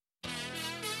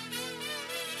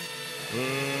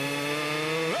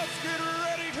Let's get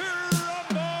ready to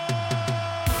rumble!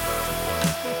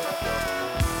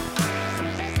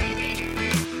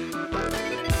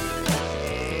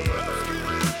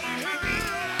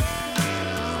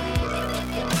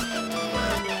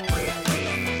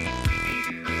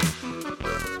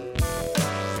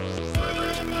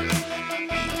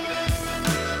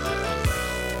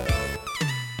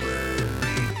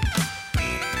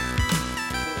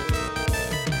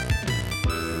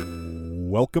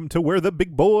 Welcome to Where the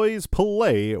Big Boys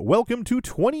Play. Welcome to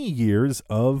 20 years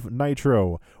of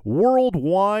Nitro,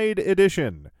 Worldwide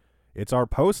Edition. It's our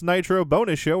post-Nitro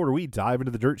bonus show where we dive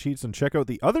into the dirt sheets and check out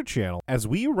the other channel as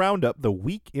we round up the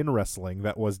week in wrestling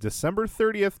that was December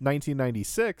 30th,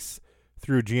 1996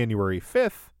 through January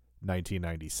 5th,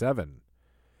 1997.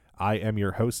 I am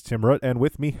your host, Tim Root, and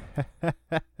with me,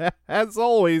 as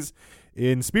always,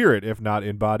 in spirit, if not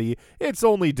in body, it's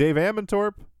only Dave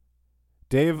Amantorp.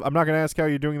 Dave, I'm not going to ask how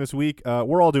you're doing this week.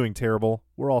 We're all doing terrible.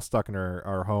 We're all stuck in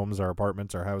our homes, our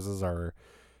apartments, our houses, our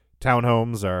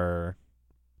townhomes,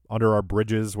 under our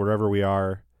bridges, wherever we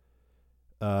are.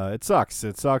 It sucks.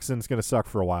 It sucks, and it's going to suck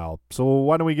for a while. So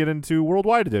why don't we get into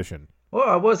Worldwide Edition? Well,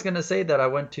 I was going to say that I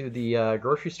went to the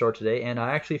grocery store today, and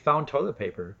I actually found toilet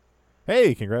paper.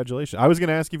 Hey, congratulations. I was going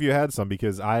to ask if you had some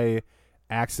because I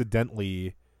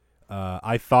accidentally...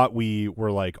 I thought we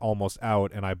were like almost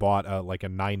out, and I bought a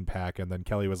 9-pack, and then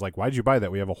Kelly was like, "Why'd you buy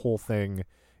that? We have a whole thing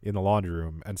in the laundry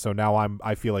room." And so now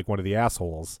I feel like one of the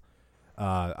assholes.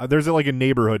 There's a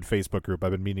neighborhood Facebook group.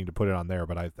 I've been meaning to put it on there,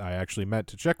 but I actually meant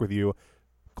to check with you.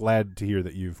 Glad to hear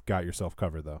that you've got yourself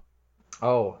covered, though.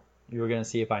 Oh, you were gonna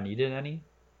see if I needed any?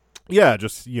 Yeah,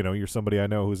 just you're somebody I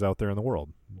know who's out there in the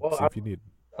world. Well, see if you need.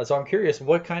 So I'm curious,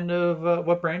 what kind of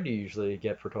what brand do you usually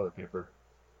get for toilet paper?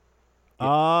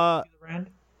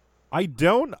 Brand? I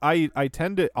don't. I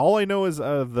tend to. All I know is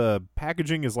the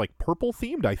packaging is like purple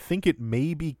themed. I think it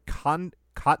may be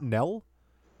Cottonelle,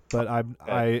 but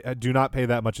I do not pay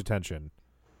that much attention.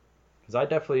 Because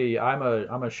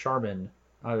I'm a Charmin.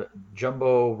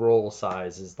 Jumbo roll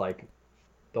size is like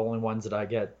the only ones that I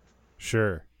get.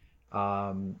 Sure.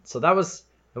 So that was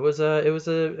it was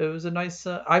a nice.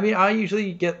 I mean, I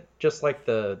usually get just like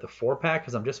the 4-pack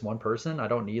because I'm just one person. I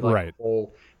don't need right. a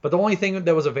whole. But the only thing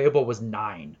that was available was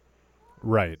 9.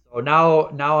 Right. So now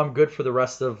I'm good for the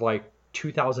rest of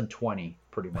 2020,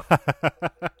 pretty much.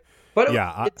 But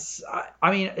yeah,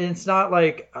 I mean, it's not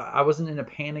like I wasn't in a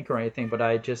panic or anything, but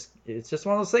it's just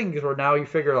one of those things where now you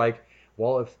figure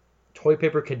well, if toilet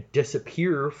paper could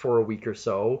disappear for a week or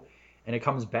so and it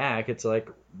comes back, it's like,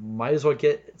 might as well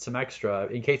get some extra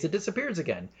in case it disappears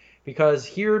again. Because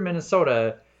here in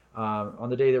Minnesota,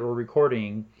 on the day that we're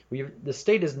recording, the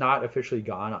state has not officially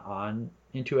gone on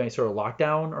into any sort of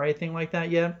lockdown or anything like that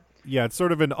yet. Yeah, it's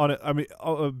sort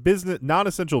of business,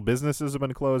 non-essential businesses have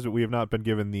been closed, but we have not been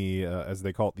given the, as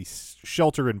they call it, the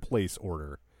shelter-in-place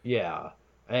order. Yeah,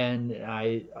 and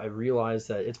I realize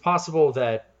that it's possible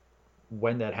that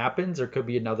when that happens, there could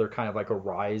be another kind of a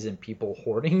rise in people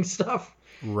hoarding stuff.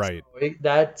 Right.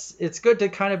 So it's good to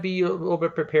kind of be a little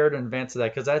bit prepared in advance of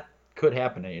that because that could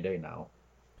happen any day now.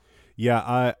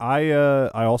 Yeah,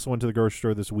 I also went to the grocery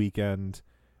store this weekend,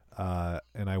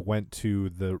 and I went to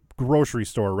the grocery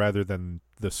store rather than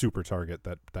the Super Target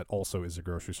that also is a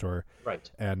grocery store.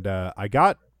 Right. And I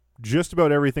got just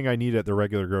about everything I needed at the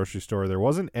regular grocery store. There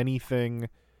wasn't anything.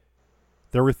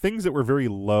 There were things that were very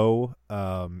low,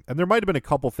 and there might have been a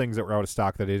couple things that were out of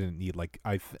stock that I didn't need.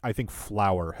 I think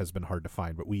flour has been hard to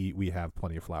find, but we have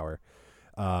plenty of flour.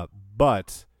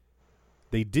 But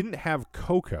they didn't have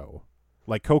cocoa.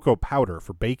 Like cocoa powder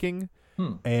for baking.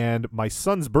 And my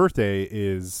son's birthday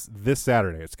is this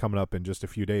Saturday. It's coming up in just a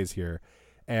few days here.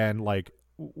 And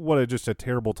just a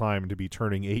terrible time to be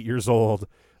turning 8 years old,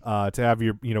 to have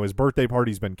his birthday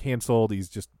party's been canceled. He's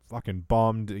just fucking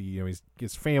bummed.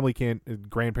 His family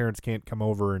grandparents can't come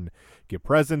over and get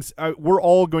presents. We're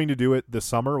all going to do it this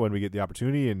summer when we get the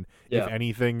opportunity. And if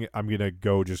anything, I'm going to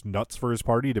go just nuts for his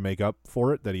party to make up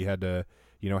for it, that he had to,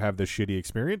 have this shitty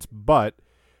experience. But,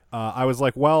 I was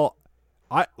like, well,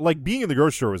 I being in the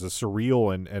grocery store was a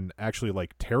surreal and actually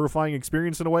terrifying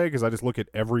experience in a way, because I just look at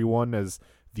everyone as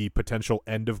the potential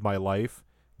end of my life.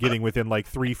 Getting within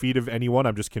 3 feet of anyone,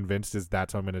 I'm just convinced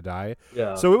that's how I'm going to die.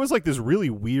 Yeah. So it was this really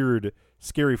weird,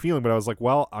 scary feeling. But I was like,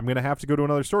 well, I'm going to have to go to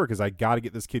another store because I got to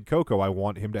get this kid cocoa. I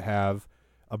want him to have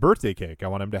a birthday cake. I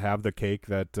want him to have the cake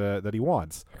that he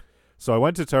wants. So I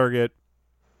went to Target.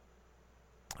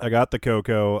 I got the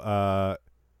cocoa.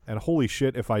 And holy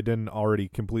shit, if I didn't already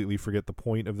completely forget the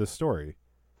point of this story.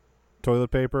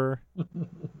 Toilet paper,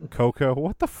 cocoa.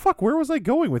 What the fuck? Where was I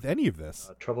going with any of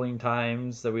this? Troubling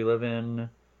times that we live in.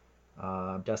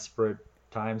 Desperate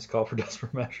times call for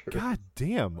desperate measures. God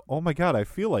damn. Oh my god, I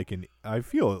feel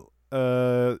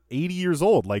 80 years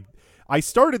old. Like I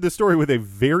started this story with a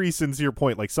very sincere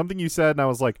point, like something you said and I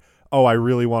was like, "Oh, I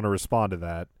really want to respond to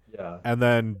that." Yeah. And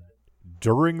then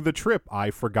during the trip,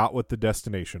 I forgot what the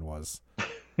destination was.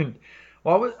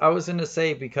 Well, I was gonna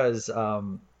say because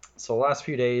so the last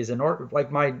few days, in order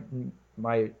like my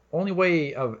only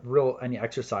way of real any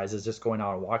exercise is just going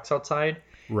out on walks outside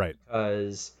Right.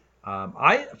 because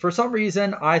I for some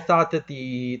reason I thought that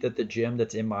the gym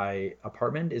that's in my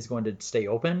apartment is going to stay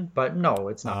open, but no,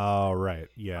 it's not. Oh, right.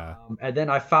 Yeah. And then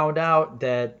I found out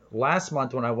that last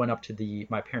month when I went up to the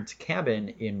my parents' cabin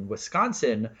in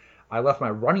Wisconsin, I left my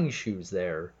running shoes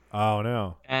there. Oh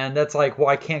no. And that's like, well,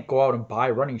 I can't go out and buy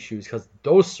running shoes because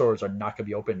those stores are not going to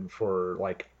be open for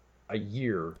like a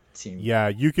year, it seems. Yeah,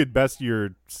 you could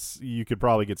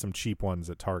probably get some cheap ones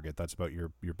at Target. That's about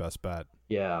your best bet.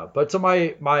 Yeah, but so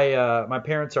my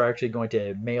parents are actually going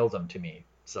to mail them to me,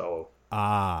 so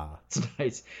Ah. it's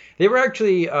nice. They were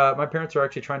actually my parents were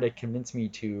actually trying to convince me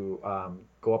to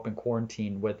go up in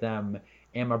quarantine with them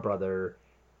and my brother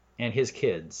and his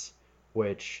kids,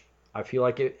 which I feel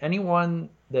like anyone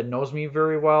that knows me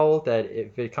very well, that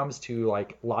if it comes to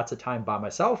like lots of time by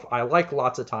myself, I like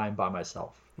lots of time by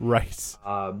myself. Right.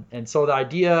 And so the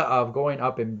idea of going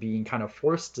up and being kind of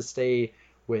forced to stay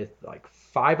with like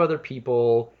five other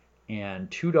people and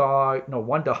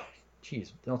one dog,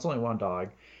 geez, no, it's only one dog,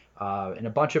 and a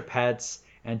bunch of pets,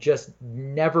 and just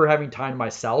never having time to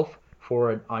myself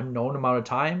for an unknown amount of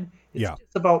time, it's Yeah.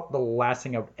 just about the last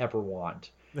thing I would ever want.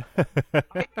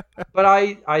 But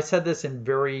I said this in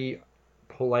very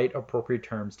polite, appropriate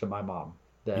terms to my mom.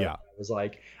 That Yeah. I was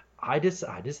like, I just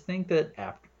think that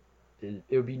after it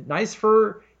would be nice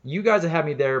for you guys to have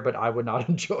me there, but I would not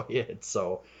enjoy it.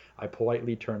 So I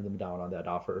politely turned them down on that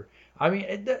offer. I mean,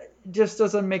 it just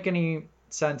doesn't make any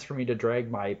sense for me to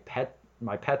drag my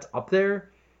pets up there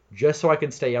just so I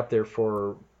can stay up there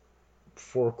for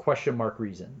question mark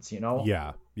reasons, you know?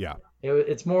 Yeah. Yeah.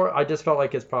 It's more, I just felt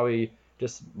like it's probably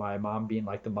just my mom being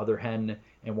like the mother hen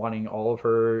and wanting all of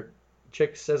her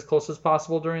chicks as close as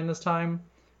possible during this time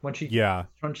when Yeah.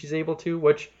 she's able to,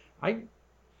 which I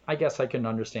I guess I can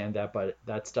understand that, but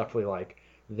that's definitely like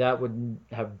that would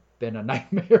have been a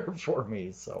nightmare for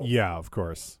me. So Yeah, of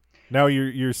course. Now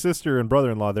your sister and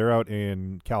brother-in-law, they're out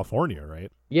in California,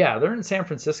 right? yeah, they're in San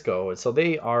Francisco, and so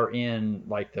they are in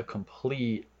like the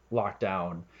complete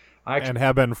lockdown. I And actually,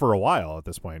 have been for a while at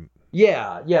this point.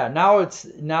 yeah. Now it's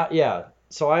not, yeah.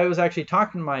 So I was actually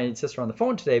talking to my sister on the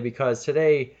phone today because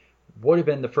today would have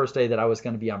been the first day that I was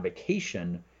going to be on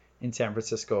vacation in San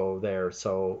Francisco there.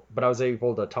 So, but I was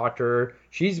able to talk to her.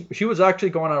 She was actually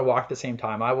going on a walk at the same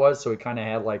time I was, so we kind of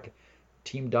had like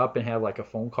teamed up and had like a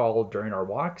phone call during our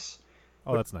walks,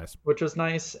 Oh, that's nice. which was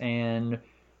nice. And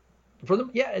for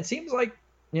them, yeah, it seems like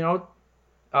you know,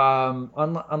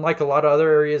 unlike a lot of other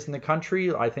areas in the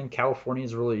country, I think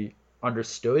California's really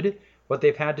understood what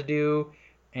they've had to do,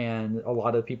 and a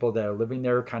lot of people that are living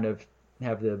there kind of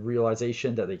have the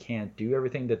realization that they can't do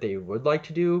everything that they would like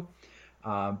to do.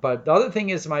 But the other thing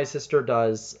is, my sister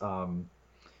does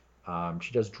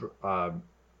she does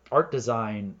art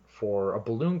design for a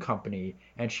balloon company,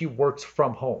 and she works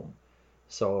from home.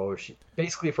 So she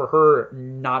basically for her,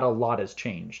 not a lot has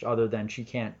changed other than she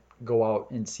can't go out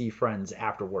and see friends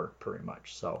after work, pretty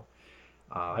much. So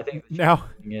I think that she's Now,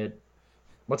 doing it.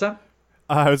 What's that?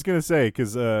 I was gonna say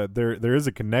because there is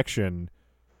a connection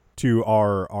to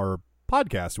our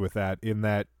podcast with that in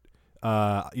that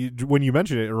when you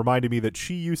mentioned it, it reminded me that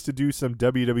she used to do some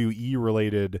WWE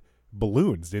related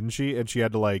balloons, didn't she? And she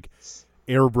had to like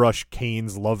airbrush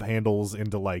Kane's love handles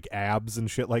into like abs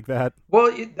and shit like that.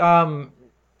 Well,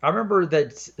 I remember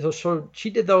that so she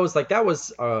did those like that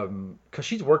was because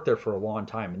she's worked there for a long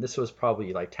time, and this was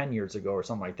probably like 10 years ago or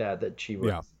something like that that she was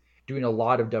Yeah. doing a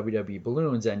lot of WWE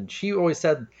balloons, and she always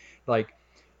said like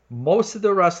most of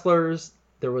the wrestlers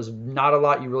there was not a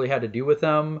lot you really had to do with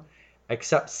them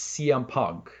except CM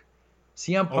Punk.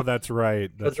 CM Oh, Punk that's right.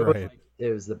 because That's there was right. like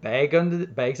it was the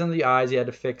bags under the eyes you had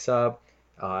to fix up.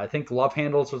 I think love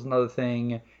handles was another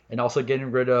thing, and also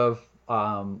getting rid of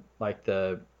like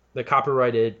the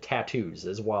copyrighted tattoos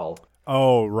as well.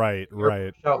 Oh, right,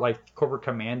 right. Out like Cobra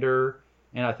Commander,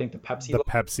 and I think the Pepsi The logo.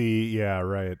 Pepsi, yeah,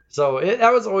 right. So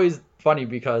that was always funny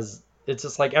because it's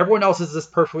just like everyone else is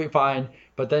just perfectly fine,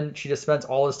 but then she just spends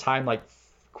all this time like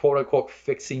quote unquote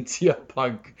fixing CM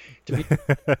Punk to be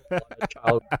a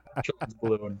children's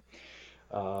balloon.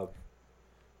 Uh,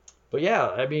 but yeah,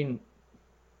 I mean,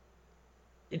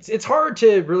 it's hard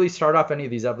to really start off any of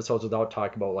these episodes without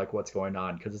talking about like what's going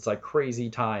on because it's like crazy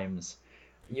times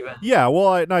Even Yeah, well,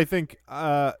 I think,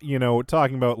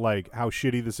 talking about, like, how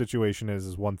shitty the situation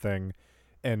is one thing,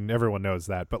 and everyone knows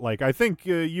that. But, like, I think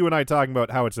you and I talking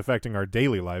about how it's affecting our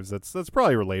daily lives, that's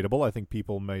probably relatable. I think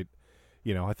people might,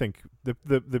 I think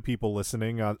the people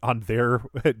listening on their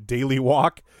daily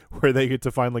walk where they get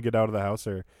to finally get out of the house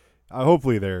are,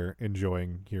 hopefully they're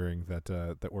enjoying hearing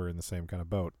that we're in the same kind of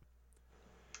boat.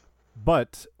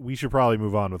 But we should probably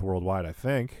move on with Worldwide, I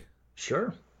think.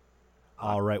 sure.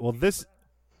 All right. Well, this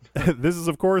is,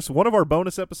 of course, one of our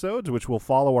bonus episodes, which will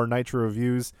follow our Nitro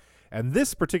reviews. And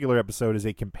this particular episode is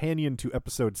a companion to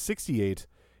episode 68,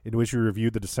 in which we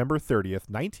reviewed the December 30th,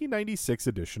 1996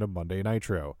 edition of Monday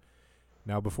Nitro.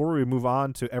 Now, before we move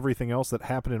on to everything else that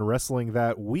happened in wrestling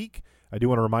that week, I do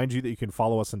want to remind you that you can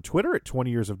follow us on Twitter at 20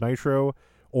 Years of Nitro,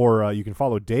 or you can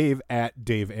follow Dave at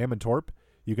Dave Amantorp.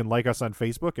 You can like us on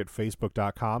Facebook at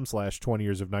facebook.com/20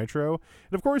 Years of Nitro.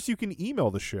 And, of course, you can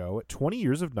email the show at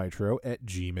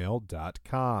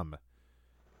 20yearsofnitro@gmail.com.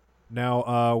 Now,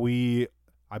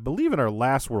 I believe in our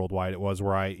last Worldwide it was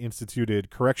where I instituted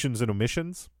corrections and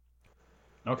omissions.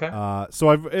 Okay.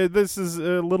 So this is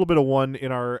a little bit of one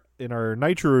in our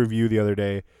Nitro review the other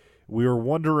day. We were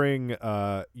wondering,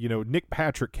 Nick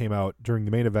Patrick came out during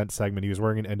the main event segment. He was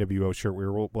wearing an NWO shirt. We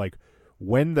were like,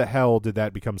 when the hell did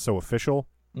that become so official?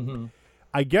 Mm-hmm.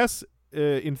 I guess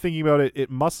in thinking about it,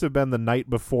 it must have been the night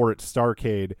before at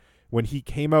Starrcade when he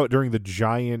came out during the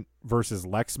Giant versus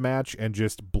Lex match and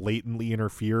just blatantly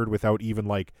interfered without even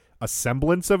like a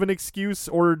semblance of an excuse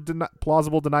or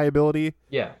plausible deniability.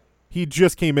 Yeah. He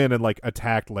just came in and like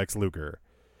attacked Lex Luger.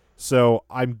 So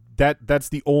that's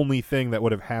the only thing that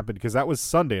would have happened, because that was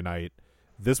Sunday night.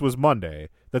 This was Monday.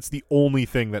 That's the only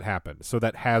thing that happened. So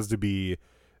that has to be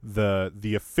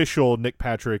the official Nick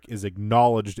Patrick is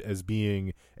acknowledged as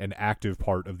being an active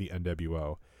part of the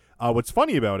NWO. What's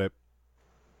funny about it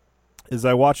is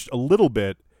I watched a little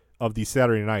bit of the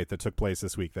Saturday night that took place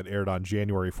this week that aired on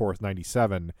January 4th,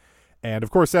 97. And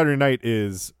of course, Saturday night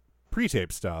is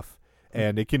pre-tape stuff,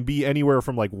 and it can be anywhere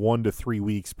from like 1 to 3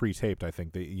 weeks pre-taped. I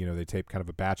think they tape kind of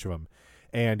a batch of them.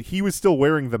 And he was still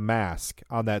wearing the mask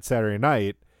on that Saturday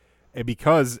night, and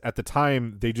because at the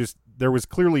time there was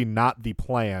clearly not the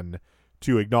plan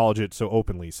to acknowledge it so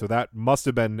openly. So that must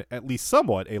have been at least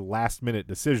somewhat a last-minute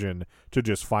decision to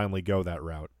just finally go that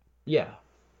route. Yeah.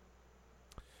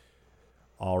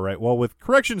 All right. Well, with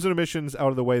corrections and omissions out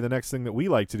of the way, the next thing that we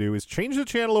like to do is change the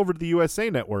channel over to the USA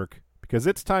Network, because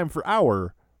it's time for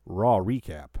our Raw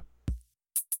Recap.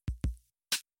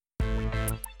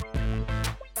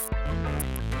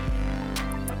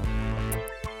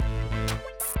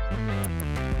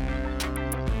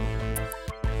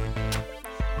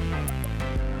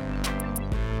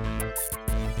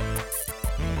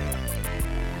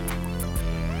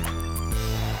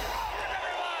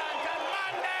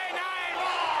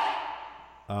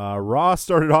 Raw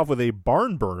started off with a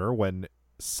barn burner when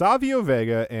Savio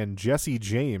Vega and Jesse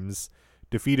James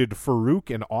defeated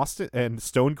Farouk and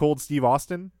Stone Cold Steve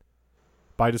Austin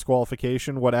by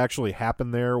disqualification. What actually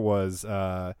happened there was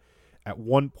at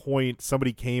one point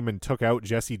somebody came and took out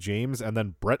Jesse James, and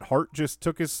then Bret Hart just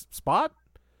took his spot.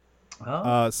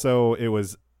 Oh. So it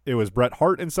was Bret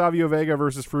Hart and Savio Vega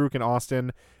versus Farouk and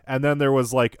Austin, and then there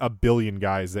was like a billion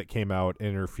guys that came out and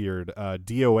interfered.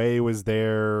 DOA was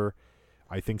there.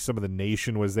 I think some of the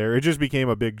Nation was there. It just became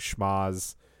a big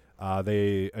schmoz.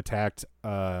 They attacked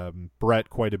Bret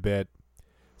quite a bit.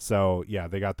 So, yeah,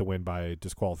 they got the win by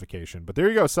disqualification. But there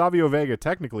you go. Savio Vega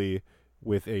technically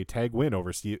with a tag win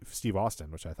over Steve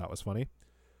Austin, which I thought was funny.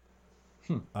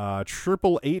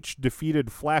 Triple H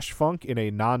defeated Flash Funk in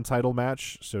a non-title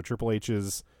match. So Triple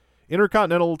H's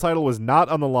Intercontinental title was not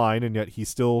on the line, and yet he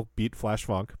still beat Flash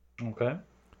Funk. Okay.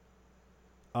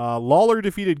 Lawler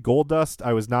defeated Goldust.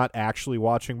 I was not actually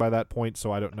watching by that point,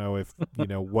 so I don't know if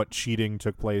what cheating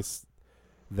took place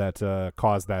that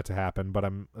caused that to happen, but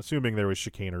I'm assuming there was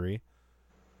chicanery.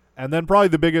 And then probably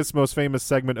the biggest, most famous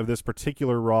segment of this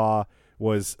particular Raw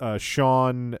was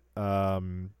Shawn. I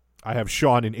have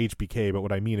Shawn in HBK, but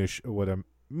what I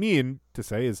mean to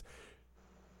say is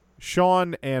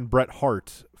Shawn and Bret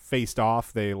Hart faced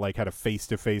off. They like had a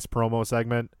face-to-face promo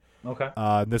segment. Okay.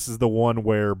 This is the one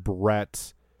where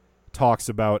Bret talks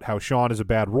about how Shawn is a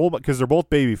bad role model, because they're both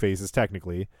baby faces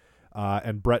technically.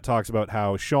 And Bret talks about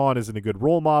how Shawn isn't a good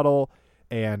role model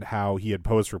and how he had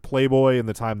posed for Playboy in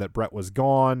the time that Bret was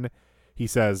gone. He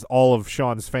says all of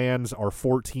Shawn's fans are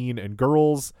 14 and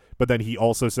girls, but then he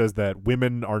also says that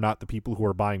women are not the people who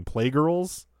are buying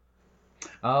Playgirls.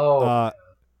 Oh.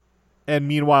 And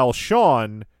meanwhile,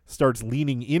 Shawn starts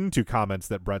leaning into comments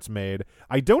that Brett's made.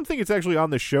 I don't think it's actually on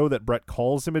the show that Brett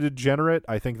calls him a degenerate.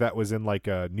 I think that was in like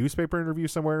a newspaper interview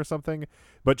somewhere or something.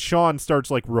 But Sean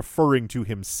starts like referring to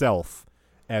himself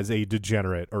as a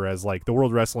degenerate, or as like the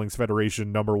World Wrestling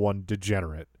Federation #1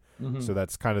 degenerate. Mm-hmm. So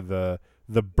that's kind of the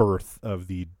birth of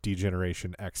the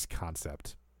Degeneration X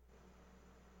concept.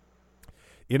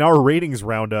 In our ratings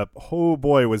roundup, oh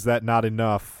boy, was that not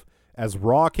enough, as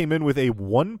Raw came in with a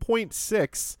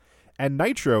 1.6 and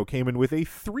Nitro came in with a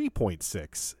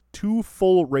 3.6, 2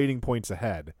 full rating points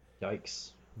ahead.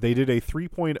 Yikes. They did a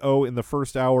 3.0 in the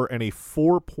first hour and a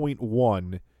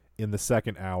 4.1 in the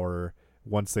second hour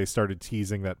once they started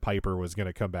teasing that Piper was going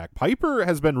to come back. Piper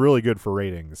has been really good for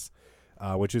ratings,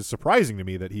 which is surprising to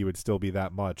me that he would still be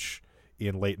that much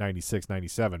in late 96,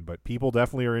 97, but people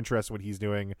definitely are interested in what he's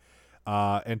doing.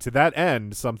 And to that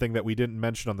end, something that we didn't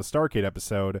mention on the Starrcade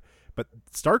episode, but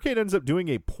Starrcade ends up doing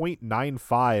a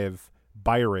 0.95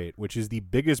 buy rate, which is the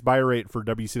biggest buy rate for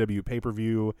WCW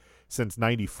pay-per-view since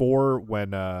 94,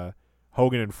 when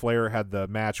Hogan and Flair had the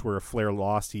match where if Flair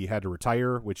lost, he had to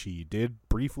retire, which he did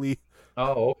briefly.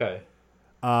 Oh, okay.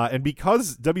 And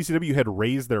because WCW had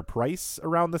raised their price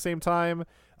around the same time,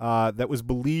 that was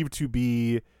believed to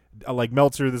be, like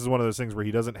Meltzer, this is one of those things where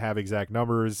he doesn't have exact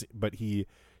numbers, but he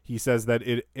says that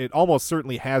it almost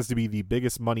certainly has to be the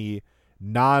biggest money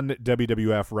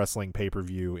non-WWF wrestling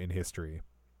pay-per-view in history.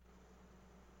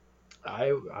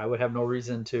 I would have no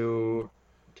reason to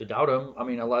doubt him. I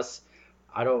mean, unless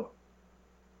I don't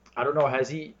know. Has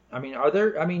he? I mean, are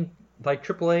there? I mean, like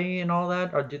AAA and all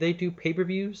that. Or do they do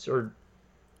pay-per-views or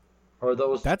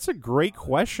those? That's a great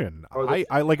question. Those,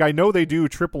 I know they do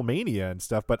Triple Mania and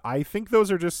stuff, but I think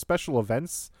those are just special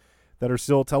events that are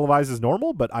still televised as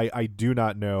normal. But I do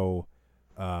not know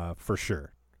for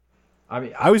sure. I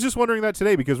mean, I was just wondering that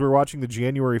today because we were watching the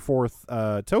January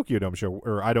 4th Tokyo Dome show,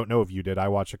 or I don't know if you did. I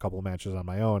watched a couple of matches on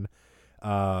my own.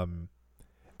 And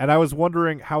I was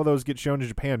wondering how those get shown in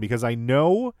Japan, because I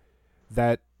know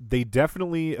that they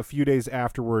definitely a few days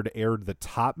afterward aired the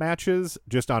top matches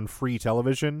just on free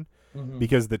television,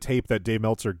 because the tape that Dave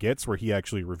Meltzer gets where he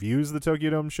actually reviews the Tokyo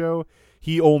Dome show,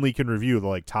 he only can review the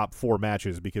like top 4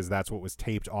 matches because that's what was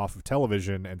taped off of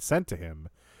television and sent to him.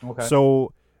 okay.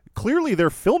 So clearly they're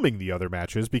filming the other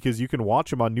matches because you can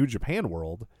watch them on New Japan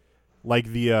World, like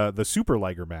the Super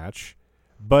Liger match.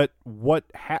 But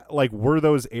were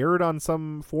those aired on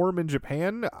some form in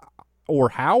Japan, or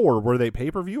how, or were they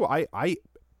pay-per-view? I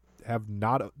have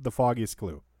not the foggiest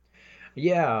clue.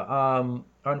 Yeah.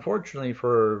 Unfortunately,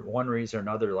 for one reason or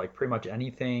another, like pretty much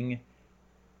anything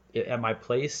at my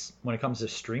place when it comes to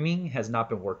streaming has not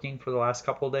been working for the last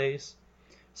couple of days.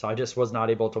 So I just was not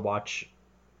able to watch.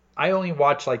 I only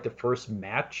watched like the first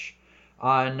match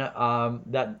on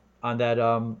that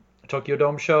Tokyo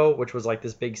Dome show, which was like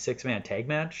this big 6-man tag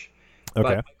match. Okay.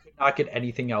 But I could not get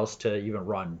anything else to even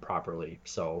run properly.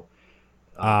 So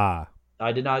I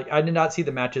did not see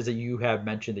the matches that you have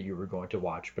mentioned that you were going to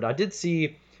watch, but I did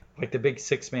see like the big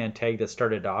 6-man tag that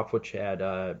started off, which had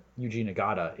Yuji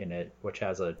Nagata in it, which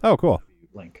has a cool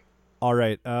link. All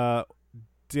right,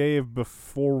 Dave,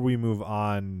 before we move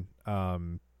on,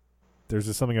 there's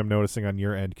just something I'm noticing on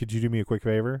your end. Could you do me a quick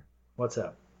favor? What's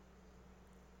up?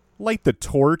 Light the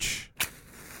torch.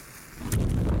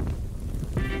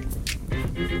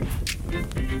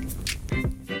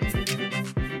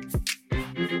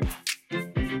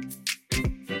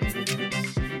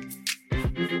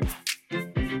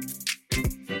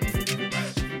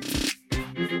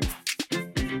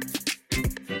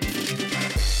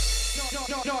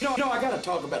 No, I gotta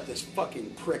talk about this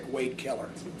fucking prick Wade Keller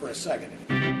for a second.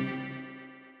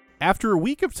 After a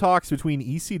week of talks between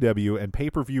ECW and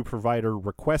pay-per-view provider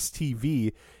Request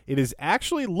TV, it is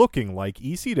actually looking like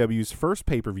ECW's first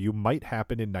pay-per-view might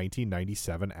happen in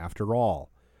 1997 after all.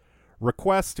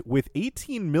 Request, with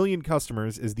 18 million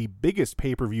customers, is the biggest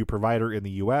pay-per-view provider in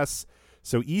the US,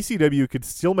 so ECW could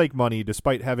still make money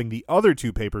despite having the other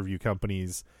 2 pay-per-view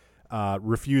companies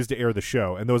refuse to air the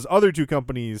show. And those other 2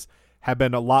 companies have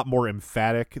been a lot more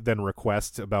emphatic than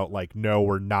Request about, like, no,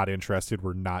 we're not interested,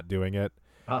 we're not doing it.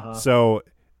 So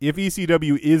if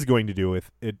ECW is going to do it,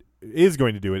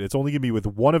 it's only going to be with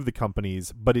one of the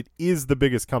companies, but it is the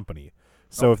biggest company.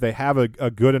 So if they have a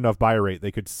good enough buy rate,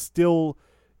 they could still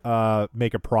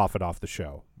make a profit off the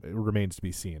show. It remains to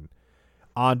be seen.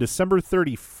 On December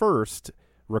 31st,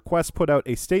 Request put out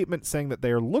a statement saying that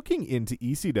they are looking into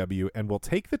ECW and will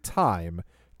take the time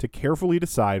to carefully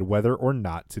decide whether or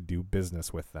not to do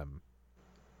business with them.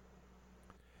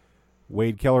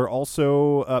 Wade Keller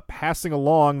also passing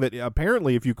along that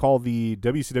apparently if you call the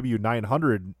WCW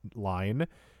 900 line,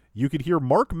 you could hear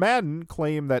Mark Madden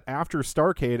claim that after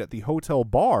Starrcade at the hotel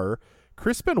bar,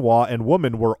 Chris Benoit and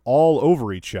Woman were all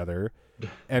over each other,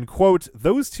 and, quote,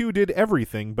 those two did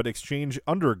everything but exchange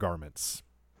undergarments.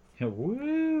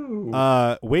 Woo!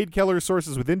 Wade Keller's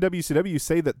sources within WCW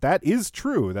say that is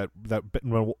true, that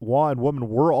Benoit and Woman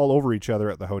were all over each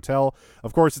other at the hotel.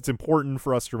 Of course, it's important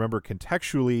for us to remember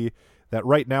contextually that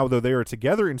right now, though they are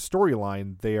together in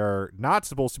storyline, they are not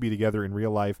supposed to be together in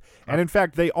real life. And in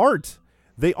fact, they aren't.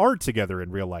 They aren't together in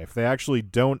real life. They actually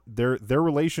don't. Their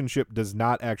relationship does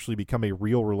not actually become a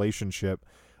real relationship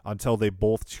until they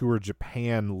both tour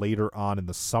Japan later on in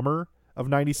the summer of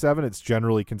 97. It's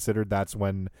generally considered that's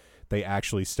when they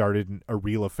actually started a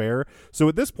real affair. So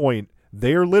at this point,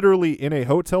 they're literally in a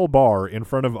hotel bar in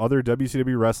front of other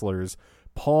WCW wrestlers,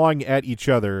 pawing at each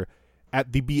other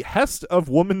at the behest of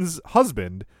Woman's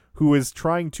husband, who is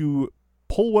trying to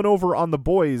pull one over on the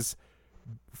boys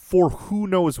for who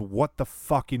knows what the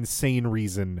fuck insane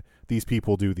reason these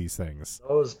people do these things.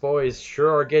 Those boys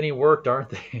sure are getting worked, aren't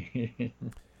they?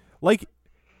 Like,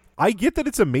 I get that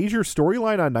it's a major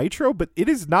storyline on Nitro, but it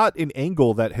is not an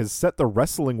angle that has set the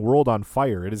wrestling world on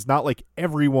fire. It is not like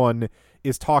everyone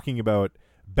is talking about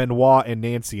Benoit and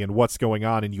Nancy and what's going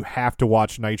on, and you have to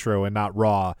watch Nitro and not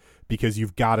Raw because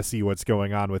you've got to see what's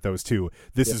going on with those two.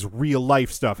 This is real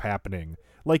life stuff happening.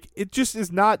 Like, it just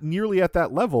is not nearly at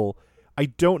that level. I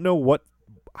don't know what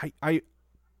I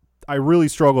really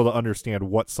struggle to understand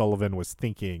what Sullivan was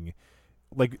thinking.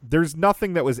 Like, there's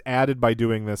nothing that was added by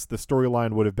doing this. The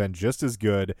storyline would have been just as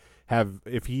good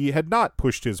if he had not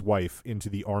pushed his wife into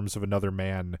the arms of another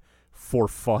man for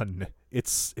fun.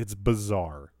 It's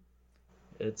bizarre.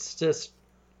 It's just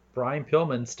Brian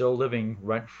Pillman still living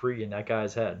rent-free in that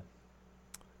guy's head.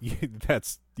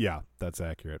 That's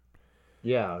accurate.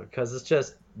 Yeah,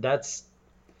 because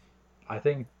I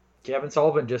think Kevin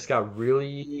Sullivan just got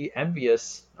really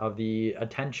envious of the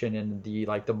attention and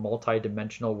the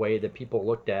multi-dimensional way that people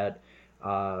looked at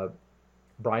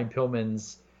Brian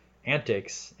Pillman's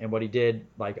antics and what he did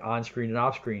on screen and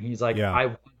off screen. He's like, yeah.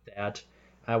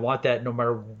 I want that no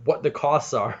matter what the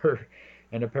costs are.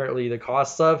 And apparently the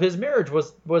costs of his marriage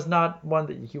was not one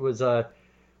that he was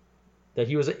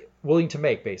willing to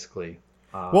make, basically.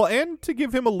 Well, and to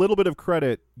give him a little bit of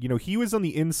credit, he was on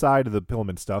the inside of the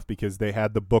Pillman stuff because they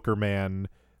had the Booker Man,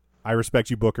 I Respect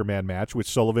You Booker Man match, which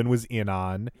Sullivan was in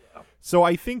on. Yeah. So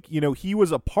I think, he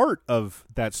was a part of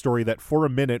that story that for a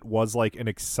minute was like an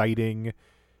exciting,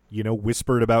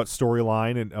 whispered about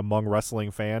storyline and among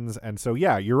wrestling fans. And so,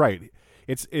 yeah, you're right.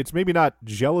 It's maybe not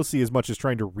jealousy as much as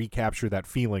trying to recapture that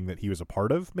feeling that he was a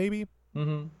part of, maybe.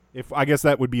 Mm-hmm. I guess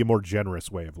that would be a more generous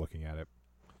way of looking at it.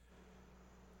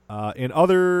 In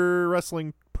other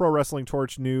Pro Wrestling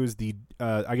Torch news,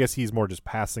 I guess he's more just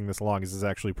passing this along. This is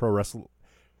actually Pro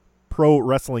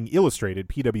Wrestling Illustrated,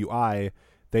 PWI.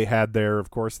 They had their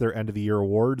end of the year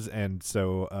awards, and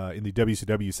so in the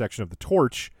WCW section of the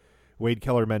Torch, Wade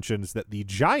Keller mentions that the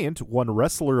Giant won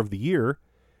Wrestler of the Year,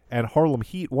 and Harlem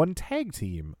Heat won Tag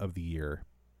Team of the Year.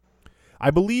 I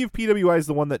believe PWI is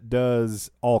the one that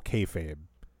does all kayfabe.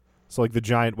 So the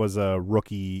Giant was a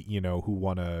rookie, who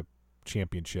won a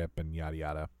championship and yada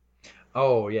yada.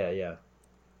 Oh yeah.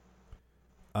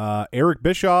 Eric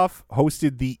Bischoff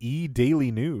hosted the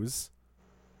Daily News.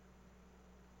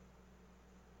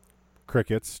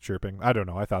 Crickets chirping. I don't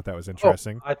know. I thought that was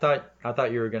interesting. I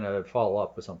thought you were gonna follow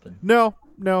up with something. No.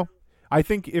 I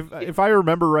think if I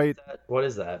remember right, what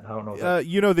is that? I don't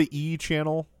know. The E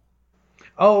channel.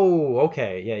 Oh,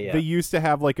 okay, yeah. They used to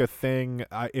have a thing.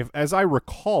 As I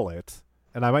recall it,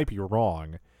 and I might be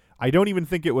wrong. I don't even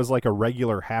think it was a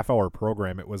regular half-hour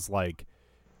program. It was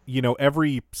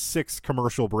every 6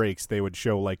 commercial breaks, they would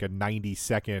show a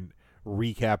 90-second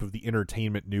recap of the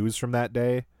entertainment news from that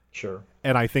day. Sure.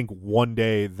 And I think one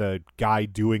day the guy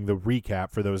doing the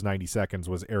recap for those 90 seconds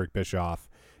was Eric Bischoff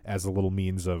as a little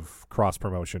means of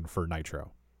cross-promotion for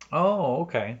Nitro. Oh,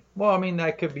 okay. Well, I mean,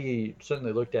 that could be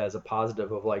certainly looked at as a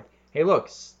positive of hey, look,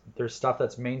 there's stuff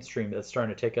that's mainstream that's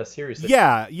starting to take us seriously.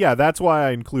 Yeah, that's why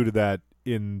I included that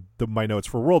in my notes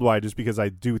for Worldwide, is because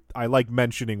I like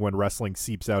mentioning when wrestling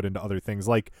seeps out into other things.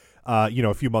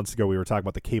 A few months ago we were talking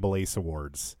about the Cable Ace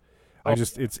Awards. Oh.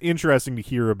 It's interesting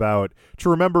to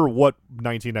remember what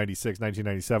 1996,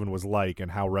 1997 was like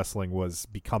and how wrestling was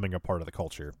becoming a part of the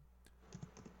culture.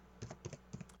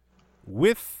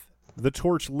 With the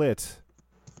torch lit,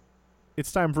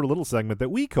 it's time for a little segment that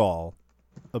we call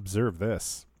Observe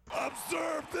This.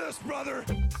 Observe this, brother!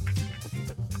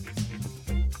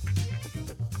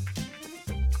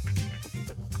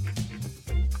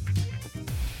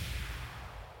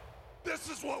 This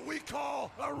is what we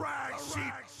call a rag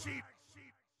sheet.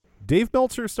 Dave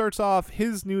Meltzer starts off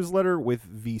his newsletter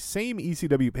with the same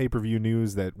ECW pay-per-view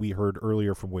news that we heard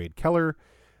earlier from Wade Keller.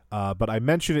 But I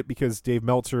mention it because Dave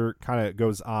Meltzer kind of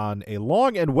goes on a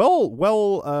long and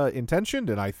well-intentioned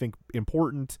and I think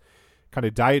important kind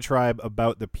of diatribe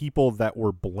about the people that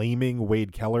were blaming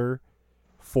Wade Keller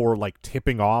for like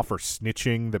tipping off or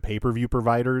snitching the pay-per-view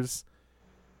providers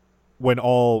when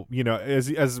all,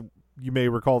 as you may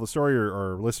recall the story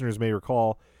or listeners may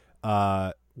recall,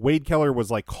 Wade Keller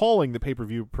was like calling the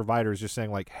pay-per-view providers just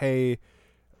saying like, hey,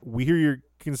 we hear you're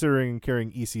considering carrying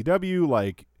ECW,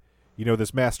 like,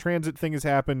 this mass transit thing has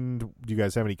happened. Do you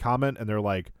guys have any comment? And they're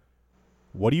like,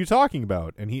 what are you talking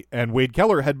about? And Wade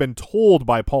Keller had been told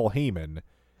by Paul Heyman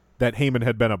that Heyman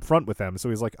had been upfront with them. So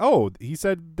he's like, oh, he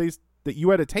said that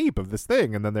you had a tape of this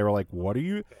thing. And then they were like, what are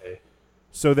you? Okay.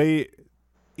 So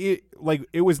it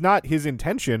was not his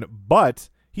intention, but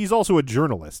he's also a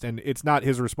journalist and it's not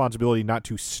his responsibility not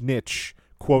to snitch,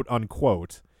 quote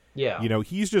unquote. Yeah.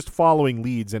 He's just following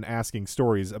leads and asking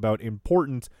stories about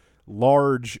important,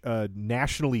 large,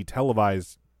 nationally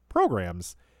televised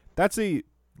programs. That's a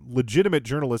legitimate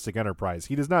journalistic enterprise.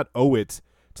 He does not owe it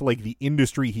to like the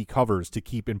industry he covers to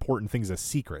keep important things a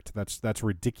secret. That's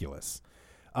ridiculous.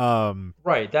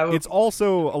 Right. It's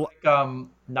also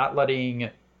not letting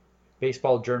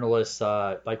baseball journalists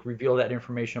reveal that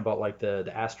information about like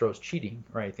the Astros cheating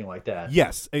or anything like that.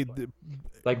 Yes.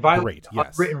 Like violate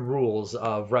unwritten rules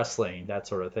of wrestling, that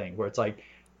sort of thing, where it's like,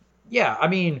 yeah, I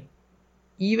mean,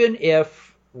 even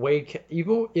if Wade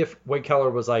Keller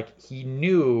was like, he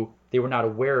knew they were not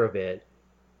aware of it,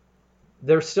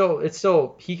 there's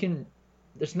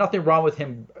nothing wrong with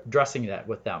him addressing that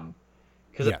with them,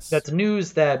 because that's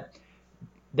news that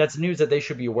they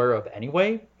should be aware of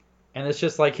anyway. And it's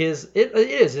just like it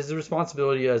is his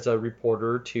responsibility as a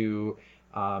reporter to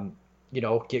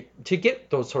get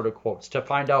those sort of quotes, to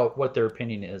find out what their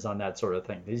opinion is on that sort of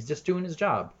thing. He's just doing his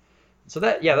job. So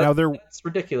that's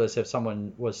ridiculous if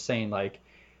someone was saying like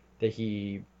that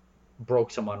he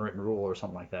broke some unwritten rule or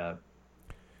something like that.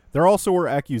 There also were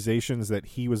accusations that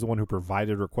he was the one who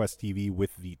provided Request TV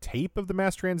with the tape of the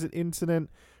mass transit incident,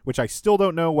 which I still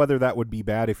don't know whether that would be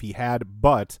bad if he had,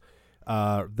 but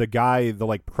the guy,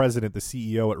 the president, the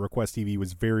CEO at Request TV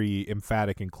was very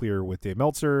emphatic and clear with Dave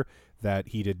Meltzer that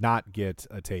he did not get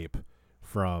a tape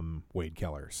from Wade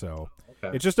Keller. So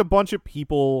It's just a bunch of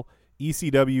people,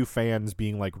 ECW fans,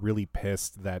 being really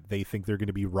pissed that they think they're going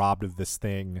to be robbed of this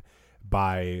thing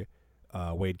by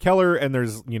Wade Keller. And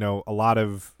there's, a lot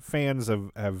of fans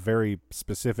have very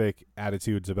specific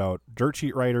attitudes about dirt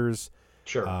sheet writers.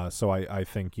 Sure. So I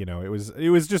think, it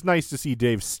was just nice to see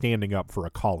Dave standing up for a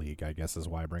colleague, I guess is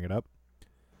why I bring it up.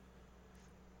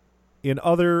 In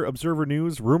other Observer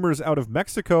news, rumors out of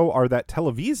Mexico are that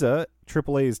Televisa,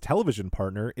 AAA's television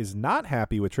partner, is not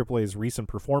happy with AAA's recent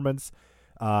performance,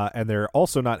 and they're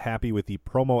also not happy with the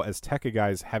Promo Azteca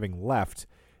guys having left,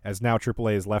 as now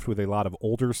AAA is left with a lot of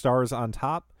older stars on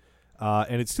top.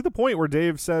 And it's to the point where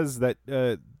Dave says that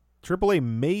AAA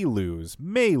may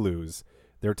lose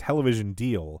their television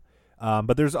deal.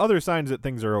 But there's other signs that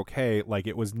things are okay. Like,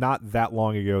 it was not that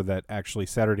long ago that actually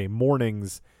Saturday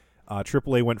mornings,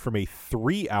 AAA went from a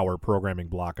 3-hour programming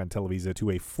block on Televisa to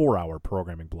a 4-hour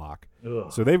programming block.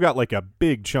 Ugh. So they've got a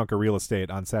big chunk of real estate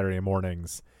on Saturday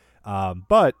mornings.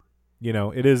 But,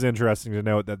 it is interesting to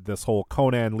note that this whole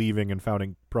Conan leaving and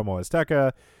founding Promo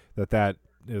Azteca, that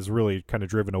is really kind of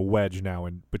driven a wedge now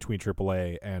in between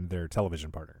AAA and their television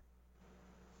partner.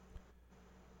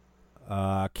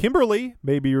 Kimberly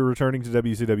may be returning to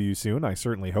WCW soon. I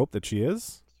certainly hope that she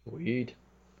is. Sweet.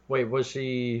 Wait,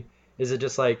 is it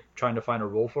just trying to find a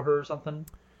role for her or something?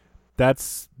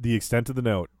 That's the extent of the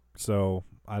note. So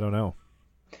I don't know.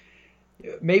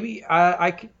 Maybe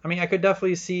I could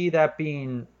definitely see that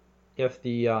being if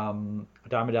the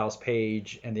Diamond Dallas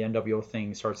Page and the NWO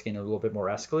thing starts getting a little bit more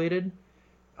escalated.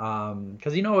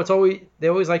 Because they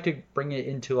always like to bring it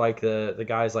into the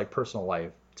guy's personal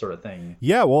life sort of thing.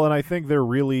 Yeah, well, and I think they're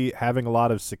really having a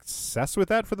lot of success with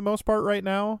that for the most part right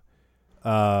now.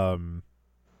 They're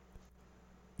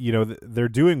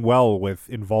doing well with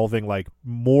involving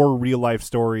more real life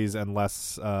stories and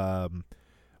less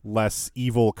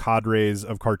evil cadres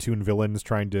of cartoon villains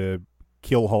trying to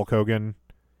kill Hulk Hogan.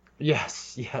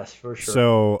 Yes, for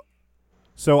sure.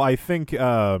 So I think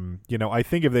I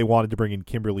think if they wanted to bring in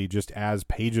Kimberly just as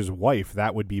Paige's wife,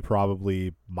 that would be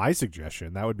probably my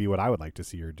suggestion. That would be what I would like to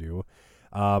see her do.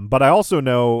 But I also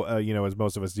know, as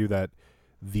most of us do, that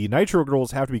the Nitro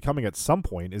Girls have to be coming at some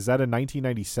point. Is that a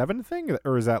 1997 thing,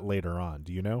 or is that later on?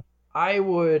 Do you know? I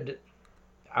would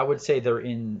say they're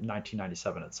in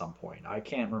 1997 at some point. I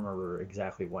can't remember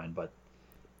exactly when, but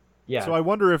Yeah. So I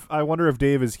wonder if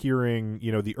Dave is hearing,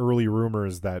 the early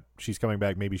rumors that she's coming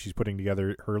back. Maybe she's putting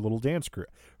together her little dance crew.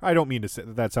 I don't mean to say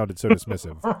that sounded so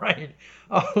dismissive. Right.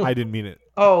 Oh, I didn't mean it.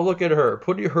 oh, look at her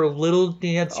putting her little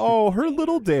dance. Oh, her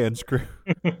little dance crew.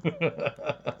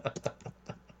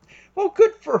 Well,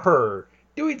 good for her.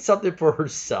 Doing something for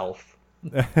herself.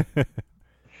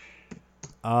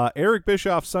 Eric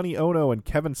Bischoff, Sonny Ono, and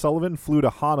Kevin Sullivan flew to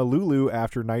Honolulu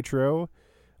after Nitro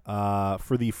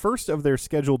for the first of their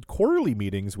scheduled quarterly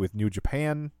meetings with New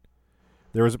Japan.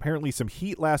 There was apparently some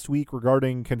heat last week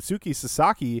regarding Kensuke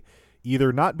Sasaki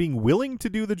either not being willing to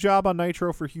do the job on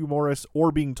Nitro for Hugh Morris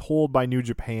or being told by New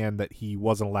Japan that he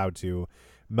wasn't allowed to.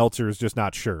 Meltzer is just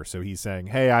not sure, so he's saying,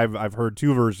 hey, I've heard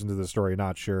two versions of the story,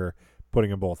 not sure, putting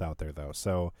them both out there, though.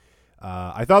 So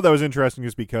I thought that was interesting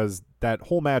just because that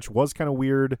whole match was kind of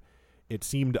weird. It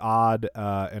seemed odd,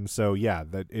 and so, yeah,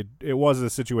 that it was a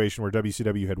situation where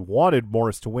WCW had wanted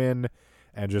Morris to win,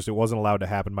 and just it wasn't allowed to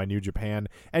happen by New Japan.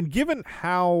 And given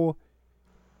how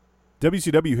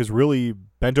WCW has really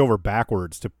bent over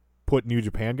backwards to put New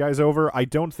Japan guys over, I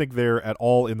don't think they're at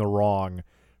all in the wrong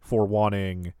for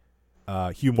wanting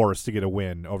Hugh Morris to get a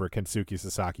win over Kensuke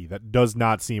Sasaki. That does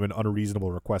not seem an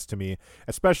unreasonable request to me,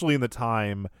 especially in the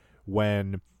time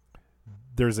when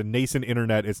there's a nascent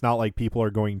internet. It's not like people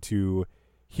are going to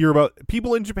hear about...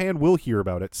 People in Japan will hear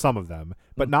about it, some of them,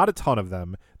 but not a ton of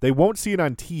them. They won't see it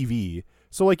on TV.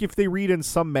 So, like, if they read in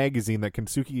some magazine that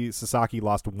Kensuke Sasaki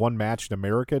lost one match in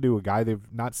America to a guy they've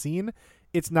not seen,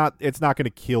 it's not going to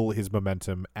kill his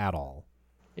momentum at all.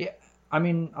 Yeah. I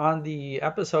mean, on the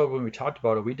episode when we talked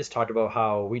about it, we just talked about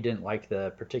how we didn't like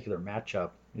the particular matchup.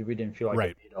 We didn't feel like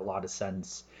Right. it made a lot of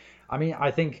sense. I mean, I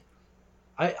think...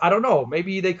 I don't know.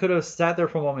 Maybe they could have sat there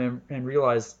for a moment and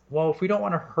realized, well, if we don't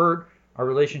want to hurt our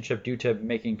relationship due to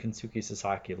making Kensuke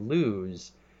Sasaki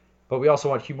lose, but we also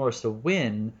want Hugh Morris to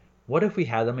win, what if we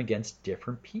had them against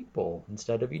different people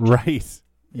instead of each other? Right.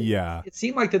 Yeah. It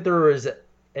seemed like that there was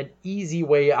an easy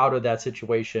way out of that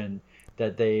situation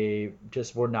that they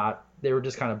just were not. They were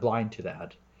just kind of blind to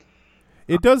that.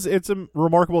 It's a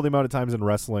remarkable the amount of times in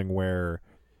wrestling where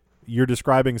you're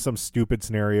describing some stupid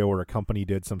scenario where a company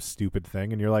did some stupid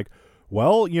thing and you're like,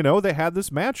 well, they had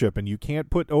this matchup and you can't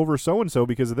put over so-and-so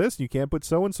because of this. And you can't put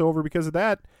so-and-so over because of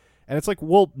that. And it's like,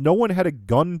 well, no one had a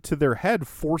gun to their head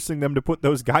forcing them to put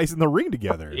those guys in the ring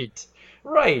together.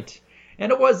 Right.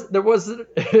 And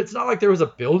it's not like there was a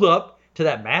build up to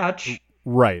that match.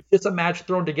 Right. It's a match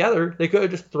thrown together. They could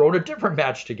have just thrown a different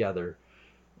match together.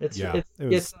 I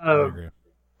agree.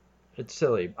 It's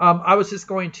silly. I was just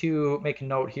going to make a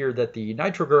note here that the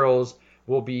Nitro Girls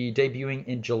will be debuting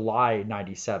in July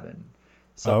 '97.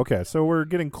 So, okay, so we're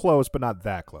getting close, but not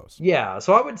that close. Yeah,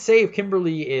 so I would say if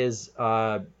Kimberly is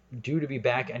due to be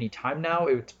back any time now,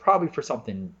 it's probably for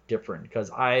something different because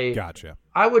Gotcha.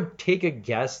 I would take a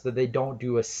guess that they don't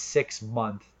do a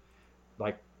 6-month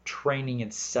like training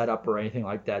and setup or anything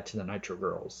like that to the Nitro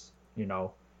Girls.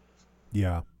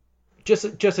 Yeah. Just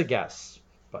a guess.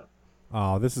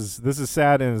 Oh, this is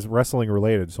sad and is wrestling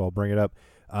related, so I'll bring it up.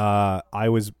 I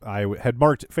had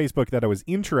marked Facebook that I was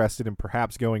interested in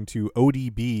perhaps going to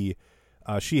ODB.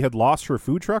 She had lost her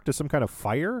food truck to some kind of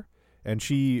fire, and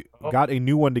she got a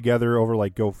new one together over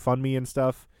like GoFundMe and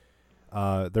stuff.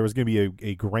 There was going to be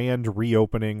a grand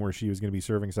reopening where she was going to be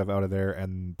serving stuff out of there,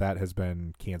 and that has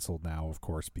been canceled now, of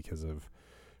course, because of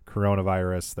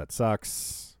coronavirus. That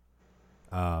sucks.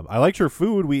 I liked her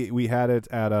food. We had it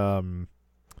at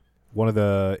one of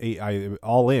the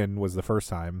All In was the first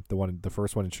time, the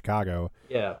first one in Chicago.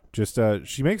 Yeah. Just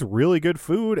she makes really good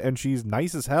food and she's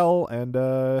nice as hell,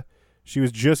 and she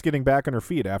was just getting back on her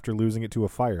feet after losing it to a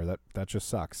fire. That just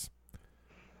sucks.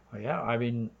 Yeah, I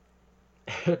mean,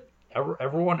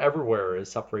 everyone everywhere is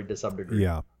suffering to some degree.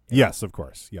 Yeah. Yes, of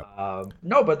course. Yeah.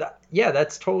 No, but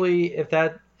that's totally if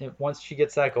once she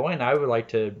gets that going, I would like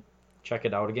to check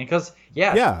it out again because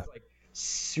it's like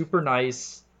super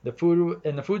nice. The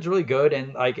food's really good,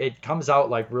 and like it comes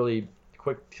out like really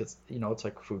quick because it's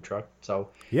like a food truck. So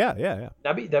yeah.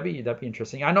 That'd be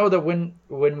interesting. I know that when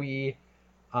we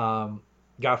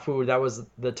got food, that was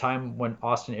the time when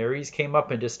Austin Aries came up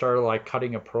and just started like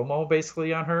cutting a promo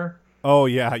basically on her. Oh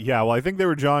yeah. Well, I think they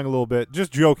were jawing a little bit,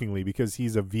 just jokingly, because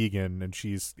he's a vegan and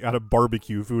she's got a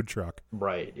barbecue food truck.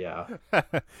 Right. Yeah.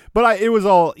 But it was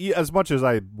all, as much as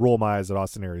I roll my eyes at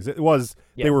Austin Aries, it was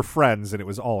they were friends and it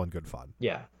was all in good fun.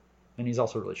 Yeah, and he's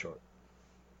also really short.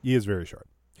 He is very short.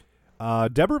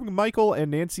 Deborah McMichael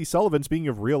and Nancy Sullivan, speaking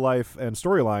of real life and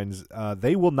storylines,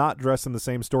 they will not dress in the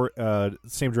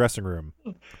same dressing room.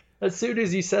 As soon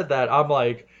as you said that, I'm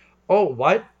like, oh,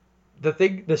 what?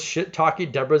 The shit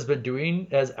talking Deborah's been doing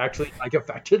has actually like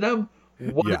affected them?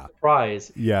 What Yeah. a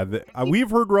surprise. Yeah, we've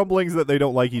heard rumblings that they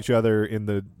don't like each other in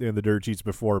the dirt sheets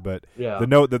before, but Yeah. the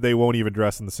note that they won't even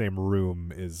dress in the same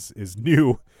room is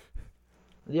new.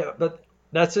 Yeah, but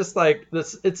that's just like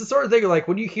this. It's the sort of thing like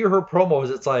when you hear her promos,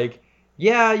 it's like,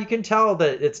 yeah, you can tell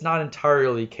that it's not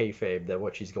entirely kayfabe that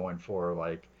what she's going for.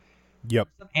 Like Yep.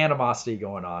 some animosity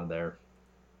going on there.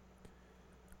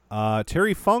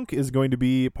 Terry Funk is going to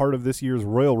be part of this year's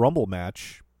Royal Rumble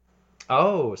match.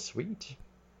 Oh, sweet.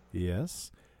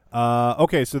 Yes.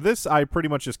 Okay, so this I pretty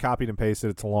much just copied and pasted.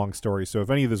 It's a long story, so if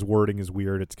any of this wording is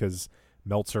weird, it's because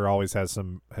Meltzer always has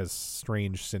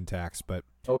strange syntax. But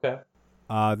Okay.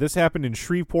 this happened in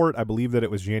Shreveport. I believe that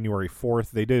it was January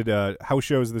 4th. They did house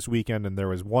shows this weekend, and there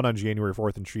was one on January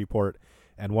 4th in Shreveport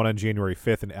and one on January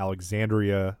 5th in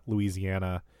Alexandria,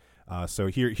 Louisiana. So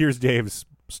here's Dave's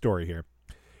story here.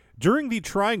 During the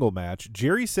triangle match,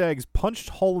 Jerry Saggs punched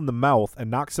Hall in the mouth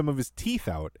and knocked some of his teeth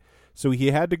out, so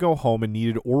he had to go home and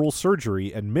needed oral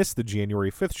surgery and missed the January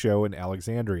 5th show in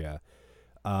Alexandria.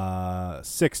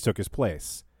 Six took his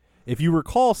place. If you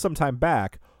recall sometime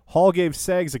back, Hall gave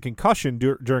Saggs a concussion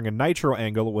during a Nitro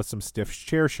angle with some stiff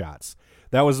chair shots.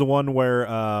 That was the one where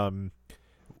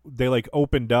they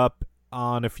opened up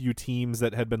on a few teams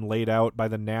that had been laid out by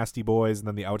the Nasty Boys, and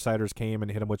then the Outsiders came and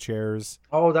hit them with chairs.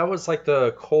 Oh, that was like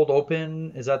the cold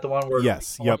open. Is that the one where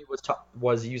Yes, Tony yep.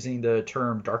 was using the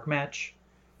term dark match?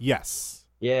 Yes.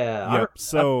 Yeah. Yep.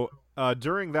 So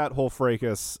during that whole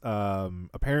fracas,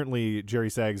 apparently Jerry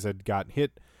Saggs had gotten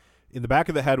hit in the back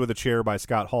of the head with a chair by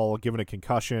Scott Hall, given a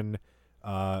concussion.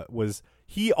 The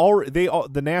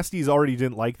Nasties already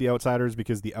didn't like the Outsiders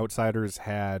because the Outsiders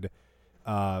had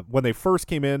when they first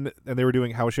came in and they were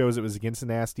doing house shows, it was against the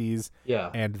Nasties. Yeah.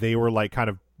 And they were kind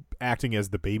of acting as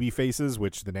the baby faces,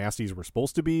 which the Nasties were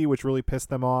supposed to be, which really pissed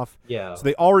them off. Yeah. So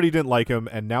they already didn't like him,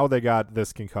 and now they got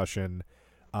this concussion.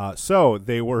 So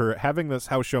they were having this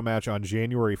house show match on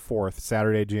January 4th,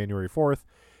 Saturday, January 4th.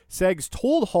 Saggs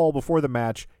told Hall before the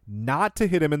match not to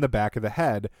hit him in the back of the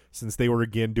head since they were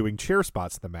again doing chair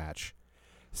spots in the match.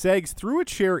 Saggs threw a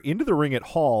chair into the ring at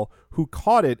Hall, who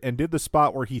caught it and did the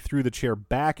spot where he threw the chair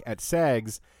back at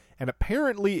Saggs, and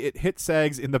apparently it hit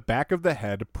Saggs in the back of the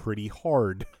head pretty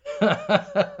hard.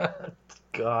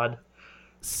 God.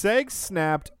 Saggs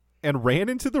snapped and ran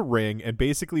into the ring and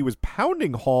basically was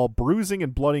pounding Hall, bruising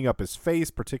and blooding up his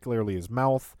face, particularly his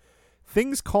mouth.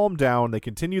 Things calmed down. They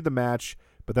continued the match,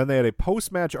 but then they had a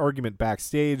post-match argument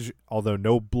backstage, although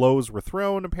no blows were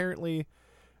thrown, apparently.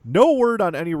 No word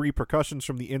on any repercussions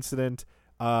from the incident.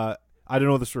 I don't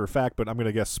know this for a fact, but I'm going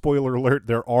to guess, spoiler alert,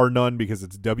 there are none because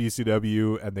it's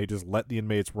WCW and they just let the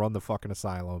inmates run the fucking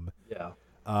asylum. Yeah.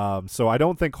 So I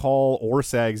don't think Hall or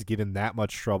Saggs get in that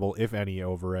much trouble, if any,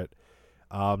 over it.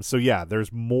 So yeah,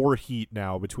 there's more heat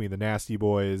now between the Nasty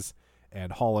Boys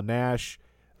and Hall and Nash.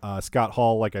 Scott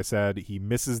Hall, like I said, he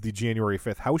misses the January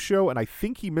 5th house show, and I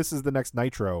think he misses the next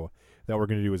Nitro that we're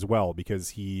going to do as well because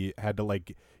he had to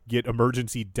get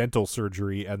emergency dental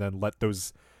surgery and then let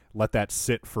that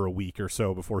sit for a week or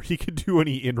so before he could do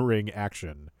any in-ring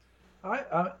action.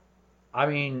 I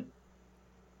mean,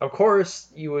 of course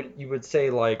you would say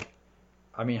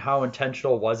how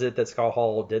intentional was it that Scott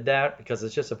Hall did that? Because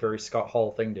it's just a very Scott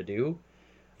Hall thing to do.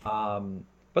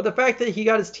 But the fact that he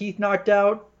got his teeth knocked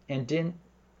out and didn't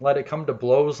let it come to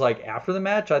blows after the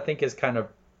match, I think is kind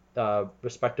of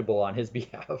respectable on his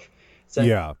behalf. So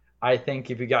Yeah. I think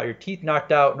if you got your teeth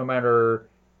knocked out, no matter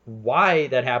why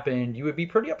that happened, you would be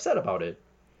pretty upset about it.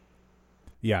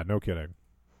 Yeah, no kidding.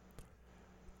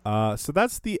 So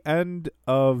that's the end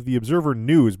of the Observer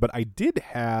news, but I did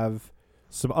have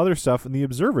some other stuff in the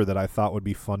Observer that I thought would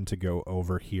be fun to go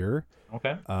over here.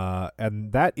 Okay.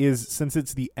 And that is, since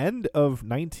it's the end of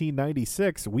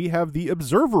 1996, we have the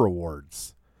Observer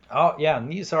Awards. Oh, yeah,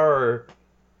 and these are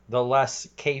the less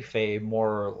kayfabe,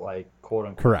 more quote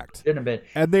unquote. Correct. Legitimate.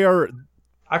 And they are...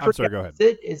 I'm sorry, go ahead.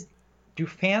 Do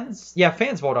fans? Yeah,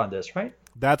 fans vote on this, right?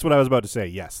 That's what I was about to say.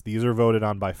 Yes, these are voted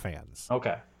on by fans.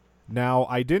 Okay. Now,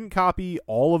 I didn't copy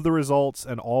all of the results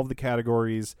and all of the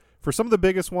categories. For some of the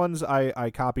biggest ones,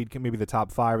 I copied maybe the top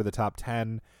 5 or the top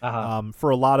 10. Uh-huh. For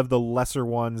a lot of the lesser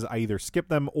ones, I either skipped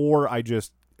them or I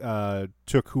just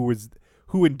took who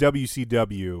in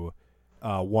WCW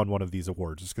won one of these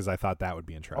awards, just because I thought that would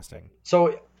be interesting.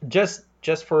 So just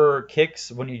for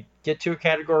kicks, when you get to a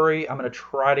category, I'm going to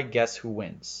try to guess who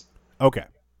wins. Okay.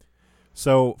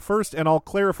 So first, and I'll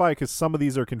clarify because some of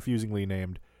these are confusingly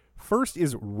named. First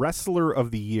is Wrestler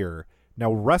of the Year.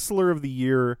 Now, Wrestler of the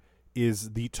Year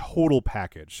is the total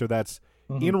package. So that's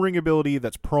in-ring ability,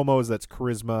 that's promos, that's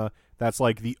charisma, that's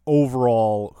the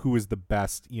overall who is the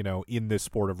best, in this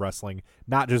sport of wrestling,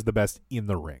 not just the best in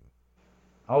the ring.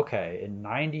 Okay, in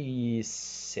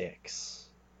 96.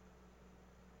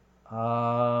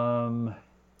 Um,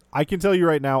 I can tell you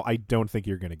right now, I don't think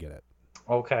you're going to get it.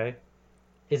 okay.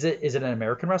 Is it an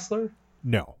American wrestler?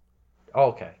 No.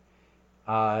 Okay.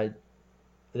 Uh,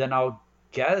 then I'll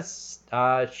guess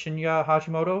Shinya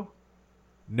Hashimoto.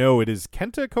 No, it is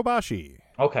Kenta Kobashi.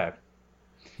 Okay.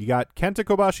 You got Kenta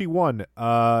Kobashi 1.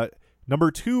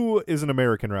 Number 2 is an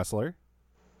American wrestler.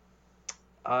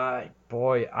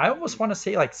 Boy, I almost want to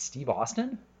say like Steve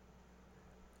Austin.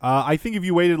 I think if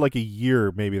you waited like a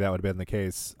year, maybe that would have been the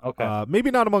case. Okay. Maybe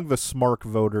not among the SMARC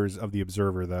voters of the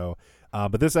Observer, though.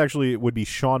 But this actually would be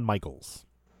Shawn Michaels.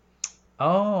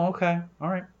 Oh, okay. All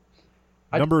right.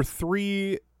 Number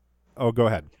 3. Oh, go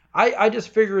ahead. I just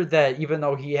figured that even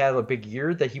though he had a big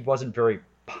year, that he wasn't very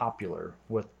popular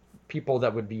with people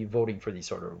that would be voting for these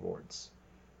sort of awards.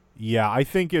 Yeah, I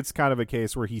think it's kind of a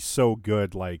case where he's so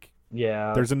good, like,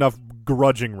 Yeah. there's enough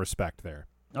grudging respect there.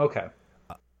 Okay.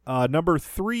 Number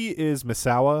 3 is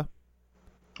Misawa.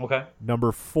 Okay.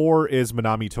 Number 4 is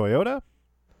Manami Toyota.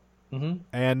 Mm-hmm.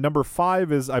 And number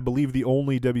 5 is, I believe, the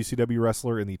only WCW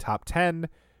wrestler in the top 10,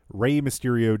 Rey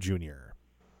Mysterio Jr.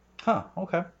 Huh.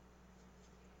 Okay.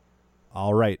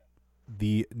 All right.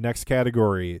 The next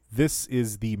category. This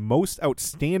is the most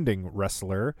outstanding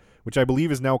wrestler, which I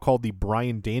believe is now called the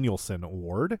Bryan Danielson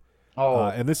Award. Oh.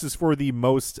 And this is for the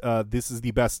most, this is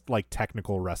the best, like,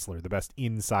 technical wrestler, the best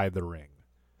inside the ring.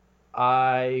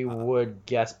 I would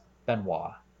guess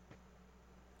Benoit.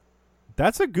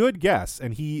 That's a good guess,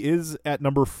 and he is at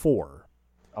number 4.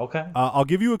 Okay. I'll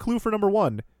give you a clue for number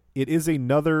 1. It is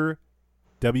another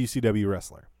WCW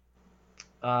wrestler.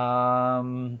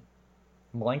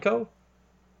 Malenko?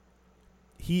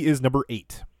 He is number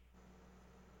 8.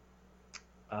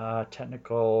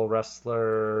 Technical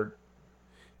wrestler.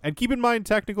 And keep in mind,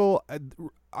 technical,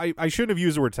 I shouldn't have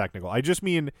used the word technical. I just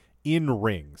mean in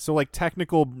ring. So, like,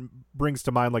 technical brings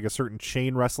to mind, like, a certain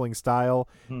chain wrestling style.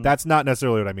 That's not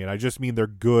necessarily what I mean. I just mean they're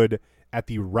good at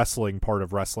the wrestling part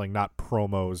of wrestling, not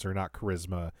promos or not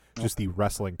charisma, just the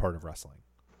wrestling part of wrestling.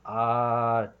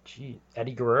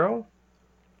 Eddie Guerrero?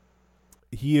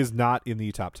 He is not in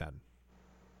the top 10.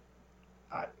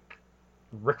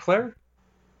 Ric Flair?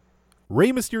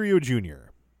 Rey Mysterio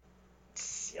Jr.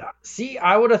 See,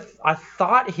 I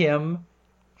thought him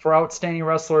for outstanding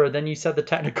wrestler. Then you said the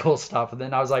technical stuff, and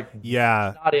then I was like,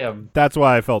 Yeah, not him. that's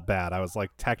why I felt bad. I was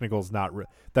like, technical's not.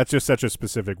 That's just such a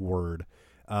specific word.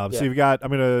 So you've got. I'm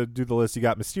gonna do the list. You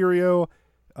got Mysterio,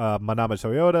 Manami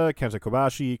Toyota, Kenta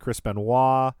Kobashi, Chris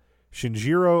Benoit,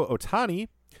 Shinjiro Otani,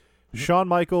 Shawn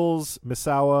Michaels,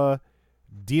 Misawa,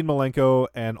 Dean Malenko,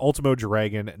 and Ultimo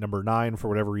Dragon at number 9. For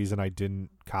whatever reason, I didn't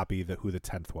copy who the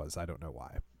 10th was. I don't know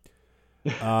why.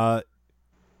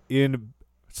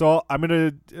 So I'm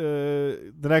gonna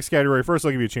the next category. First,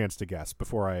 I'll give you a chance to guess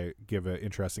before I give an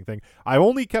interesting thing. I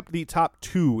only kept the top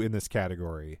 2 in this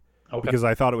category because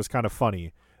I thought it was kind of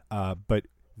funny. But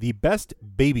the best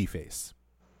babyface.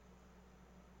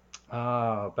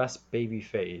 Best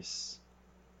babyface.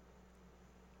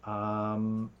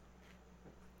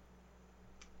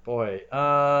 Boy.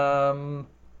 I'll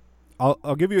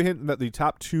give you a hint that the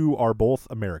top 2 are both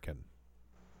American.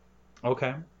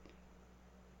 Okay.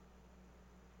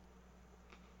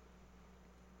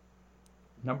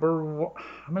 I'm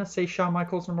gonna say Shawn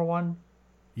Michaels number 1.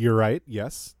 You're right.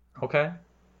 Yes. Okay.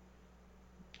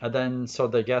 And then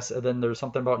and then there's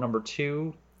something about number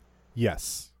 2.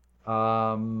 Yes.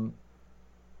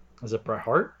 Is it Bret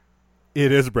Hart?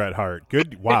 It is Bret Hart.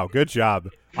 Good. Wow. Good job.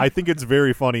 I think it's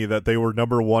very funny that they were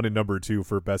number 1 and number 2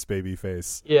 for best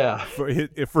babyface. Yeah.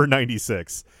 For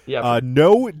 96. Yeah.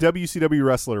 No WCW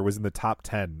wrestler was in the top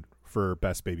 10 for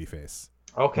best babyface.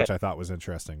 Okay. Which I thought was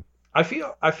interesting. I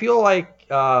feel like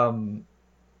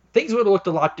things would have looked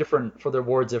a lot different for the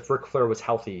awards if Ric Flair was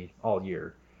healthy all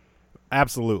year.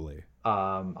 Absolutely.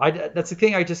 That's the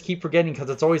thing I just keep forgetting because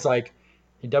it's always like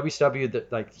in WCW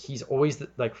that like he's always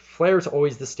Flair's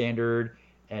always the standard,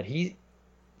 and he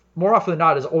more often than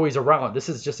not is always around. This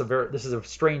is a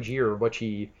strange year in which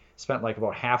he spent like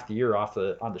about half the year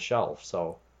on the shelf.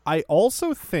 So I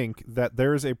also think that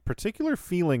there's a particular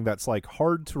feeling that's like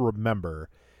hard to remember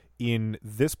in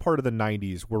this part of the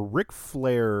 90s where Ric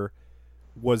Flair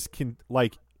was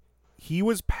he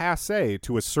was passé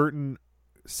to a certain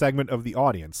segment of the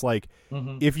audience. Like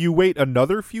if you wait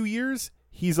another few years,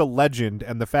 he's a legend,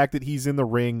 and the fact that he's in the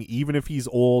ring, even if he's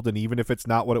old and even if it's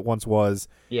not what it once was,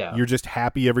 you're just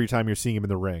happy every time you're seeing him in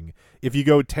the ring. If you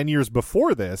go 10 years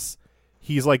before this,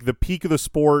 he's like the peak of the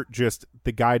sport, just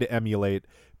the guy to emulate.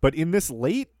 But in this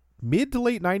mid to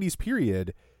late 90s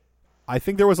period, I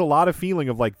think there was a lot of feeling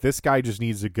of like, this guy just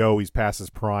needs to go. He's past his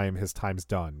prime. His time's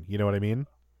done. You know what I mean?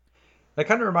 That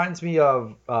kind of reminds me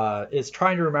of is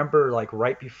trying to remember like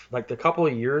like the couple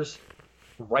of years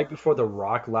right before The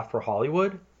Rock left for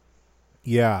Hollywood.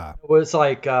 Yeah. It was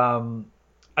like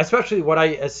especially what I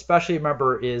especially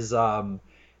remember is the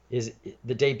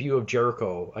debut of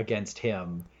Jericho against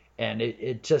him, and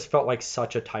it just felt like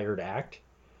such a tired act.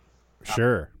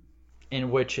 Sure.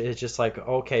 In which it's just like,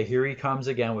 okay, here he comes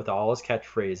again with all his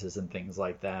catchphrases and things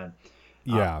like that.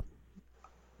 Yeah.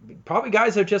 Probably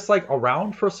guys are just like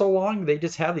around for so long, they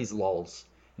just have these lulls.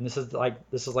 And this is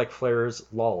like Flair's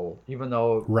lull, even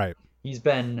though Right. there's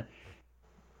been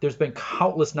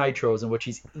countless nitros in which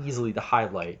he's easily the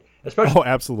highlight. Especially Oh,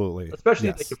 absolutely. especially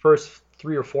Yes. like the first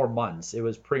 3 or 4 months. It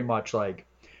was pretty much like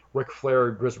Ric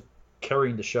Flair was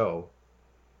carrying the show.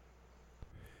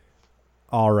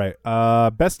 All right.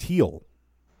 Best heel.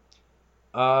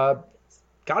 Gotta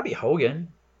be Hogan,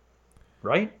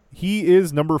 right? He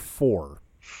is number 4.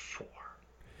 4.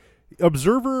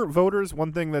 Observer voters,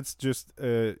 one thing that's just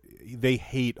they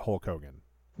hate Hulk Hogan.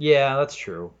 Yeah, that's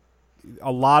true.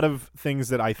 A lot of things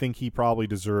that I think he probably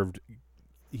deserved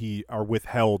are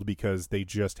withheld because they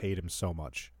just hate him so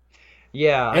much.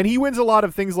 Yeah. And he wins a lot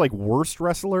of things like worst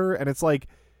wrestler, and it's like,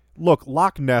 look,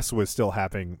 Loch Ness was still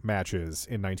having matches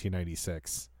in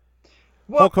 1996.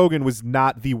 well, Hulk Hogan was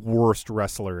not the worst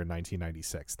wrestler in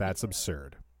 1996. That's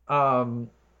absurd.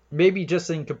 maybe just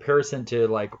in comparison to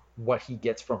like what he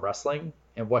gets from wrestling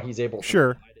and what he's able to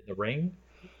Sure. provide in the ring.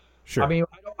 Sure. I mean,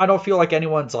 I don't feel like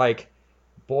anyone's like,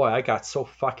 boy, I got so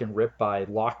fucking ripped by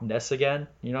Loch Ness again,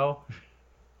 you know?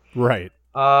 Right.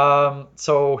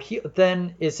 So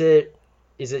then is it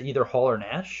either Hall or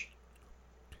Nash?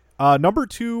 Number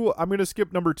 2, I'm going to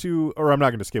skip number 2, or I'm not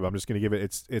going to skip. I'm just going to give it.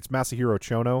 It's Masahiro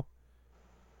Chono.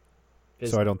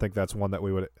 So I don't think that's one that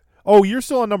we would. Oh, you're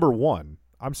still on number 1.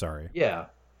 I'm sorry. Yeah.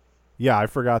 Yeah, I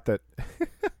forgot that.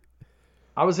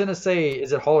 I was gonna say,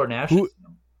 is it Hall or Nash?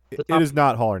 It is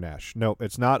not Hall or Nash. No,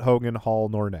 it's not Hogan, Hall,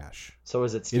 nor Nash. So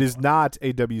is it Steve It is not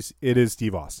a WC. It is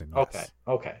Steve Austin. Yes.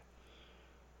 Okay.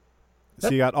 So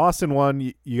you got Austin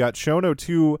 1. You got Chono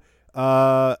 2.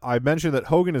 I mentioned that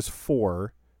Hogan is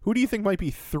 4. Who do you think might be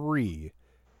 3?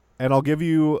 And I'll give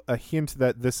you a hint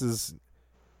that this is.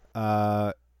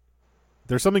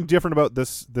 There's something different about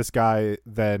this guy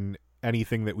than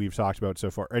anything that we've talked about so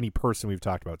far. Any person we've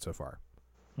talked about so far.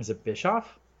 Is it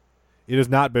Bischoff? It is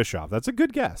not Bischoff. That's a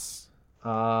good guess.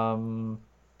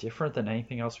 Different than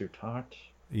anything else we've talked.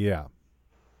 Yeah.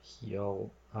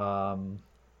 Heel.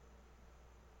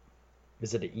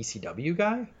 Is it an ECW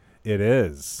guy? It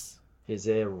is. Is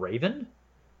it Raven?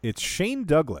 It's Shane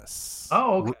Douglas.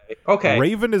 Oh, okay. Okay.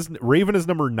 Raven is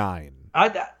number 9.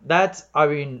 I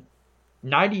mean,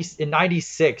 in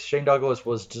 '96, Shane Douglas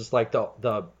was just like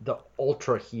the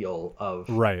ultra heel of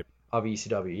Right. of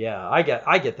ECW. Yeah, I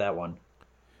get that one.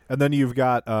 And then you've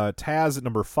got Taz at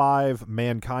number 5,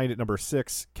 Mankind at number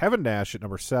 6, Kevin Nash at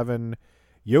number 7,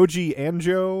 Yoji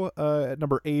Anjo at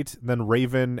number 8, and then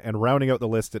Raven, and rounding out the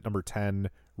list at number 10,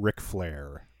 Ric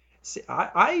Flair. See,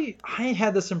 I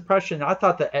had this impression. I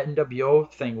thought the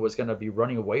NWO thing was going to be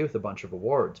running away with a bunch of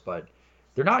awards, but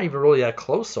they're not even really that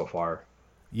close so far.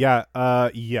 Yeah,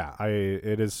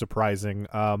 it is surprising.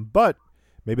 But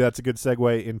maybe that's a good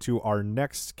segue into our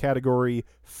next category,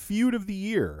 Feud of the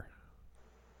Year.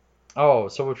 Oh,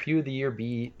 so would Feud of the Year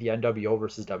be the NWO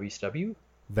versus WCW?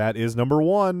 That is number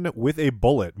 1 with a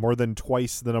bullet, more than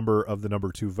twice the number of the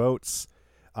number 2 votes.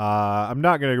 I'm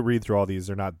not going to read through all these.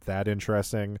 They're not that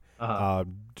interesting.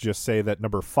 Just say that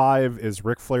number 5 is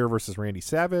Ric Flair versus Randy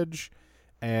Savage,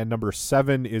 and number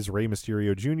 7 is Rey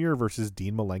Mysterio Jr. versus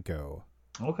Dean Malenko.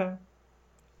 Okay.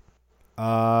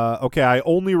 Okay, I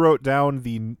only wrote down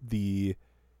the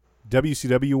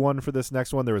WCW one for this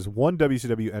next one. There was one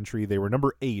WCW entry. They were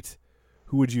number 8.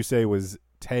 Who would you say was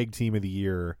Tag Team of the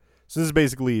Year? So this is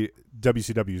basically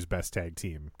WCW's best tag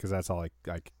team, because that's all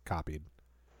I copied.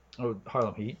 Oh,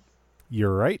 Harlem Heat.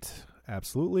 You're right.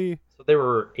 Absolutely. So they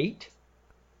were 8?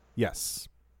 Yes.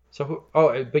 So who?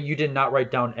 Oh, but you did not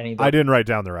write down any of them. I didn't write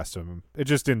down the rest of them. It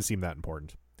just didn't seem that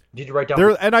important. Did you write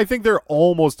down? And I think they're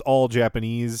almost all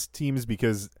Japanese teams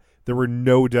because there were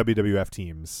no WWF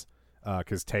teams,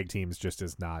 because tag teams just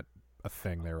is not a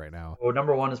thing there right now. Oh,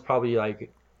 number 1 is probably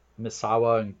like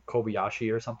Misawa and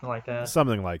Kobayashi or something like that.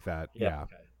 Something like that. Yeah.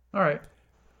 Okay. All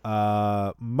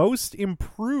right. Most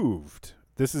improved.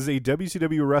 This is a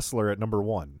WCW wrestler at number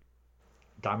 1.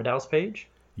 Diamond Dallas Page.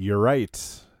 You're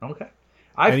right. Okay.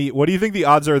 What do you think the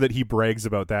odds are that he brags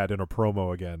about that in a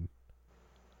promo again?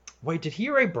 Wait, did he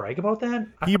already brag about that?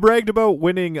 He bragged about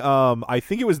winning, I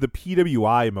think it was the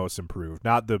PWI Most Improved,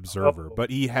 not the Observer, Oh. but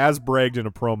he has bragged in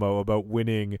a promo about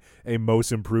winning a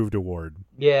Most Improved award.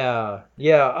 Yeah,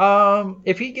 yeah.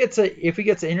 If he gets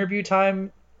interview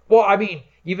time, well, I mean,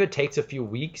 even if it takes a few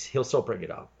weeks, he'll still bring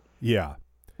it up. Yeah.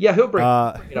 Yeah, he'll bring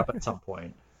it up at some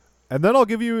point. And then I'll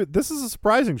give you, this is a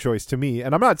surprising choice to me,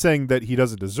 and I'm not saying that he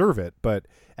doesn't deserve it, but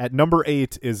at number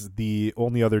 8 is the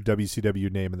only other WCW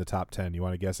name in the top 10. You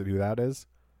want to guess at who that is?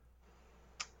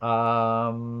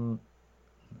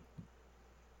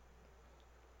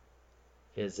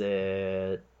 Is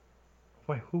it?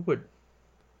 Wait, who would?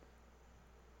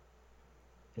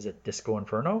 Is it Disco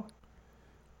Inferno?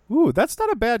 Ooh, that's not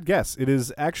a bad guess. It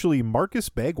is actually Marcus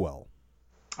Bagwell.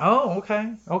 Oh,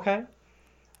 okay, okay.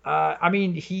 I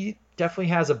mean, he definitely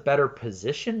has a better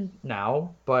position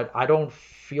now, but I don't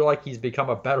feel like he's become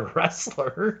a better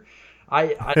wrestler.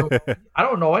 I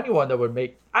don't know anyone that would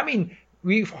make. I mean,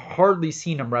 we've hardly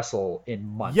seen him wrestle in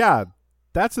months. Yeah,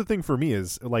 that's the thing for me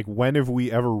is, like, when have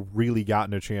we ever really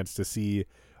gotten a chance to see,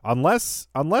 unless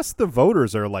the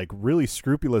voters are, like, really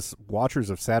scrupulous watchers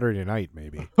of Saturday Night,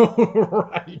 maybe.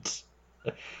 Right.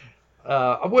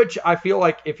 Which I feel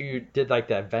like if you did like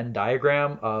that Venn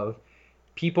diagram of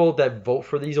people that vote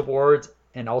for these awards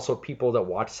and also people that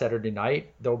watch Saturday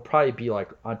Night, they'll probably be like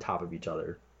on top of each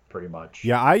other pretty much.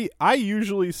 Yeah, I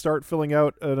usually start filling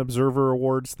out an Observer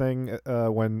Awards thing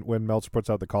when Meltzer puts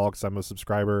out the call because I'm a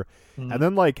subscriber. Mm-hmm. And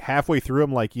then, like, halfway through,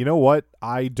 I'm like, you know what?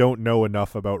 I don't know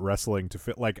enough about wrestling to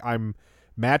fit. Like, I'm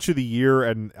match of the year,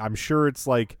 and I'm sure it's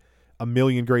like a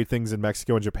million great things in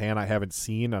Mexico and Japan I haven't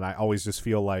seen, and I always just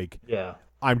feel like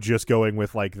I'm just going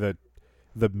with like the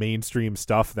mainstream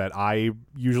stuff that I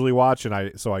usually watch, and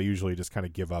I usually just kind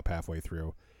of give up halfway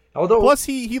through. Although, plus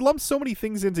he lumps so many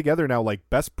things in together now. Like,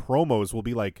 best promos will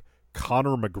be like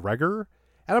Conor McGregor,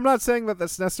 and I'm not saying that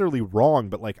that's necessarily wrong,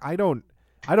 but like I don't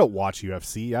watch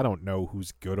UFC. I don't know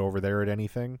who's good over there at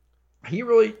anything.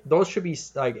 those should be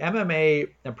like MMA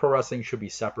and pro wrestling should be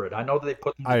separate. I know that they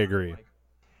put I agree. Like,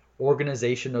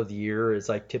 organization of the year is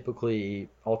like typically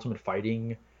Ultimate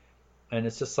Fighting, and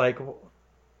it's just like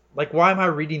why am I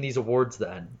reading these awards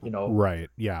then? You know, Right?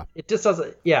 Yeah. it just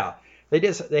doesn't. Yeah,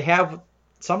 they have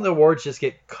some of the awards just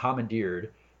get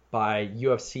commandeered by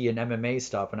UFC and MMA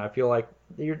stuff, and I feel like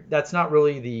that's not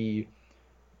really the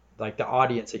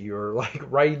audience that you're like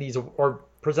writing these or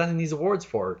presenting these awards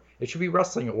for. It should be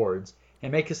wrestling awards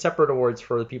and make a separate awards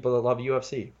for the people that love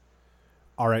UFC.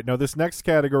 All right, now this next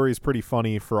category is pretty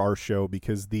funny for our show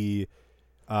because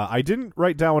I didn't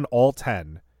write down all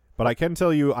 10, but I can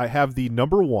tell you I have the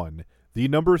number 1, the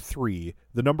number 3,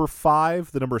 the number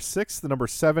 5, the number 6, the number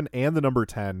 7, and the number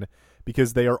 10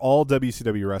 because they are all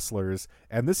WCW wrestlers,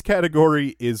 and this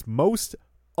category is most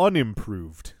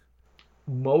unimproved.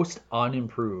 Most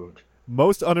unimproved.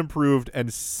 Most unimproved,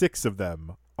 and 6 of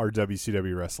them are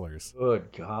WCW wrestlers.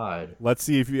 Good God. Let's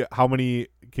see how many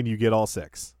can you get all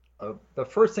 6? The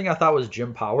first thing I thought was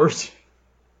Jim Powers.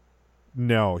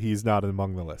 No, he's not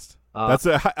among the list.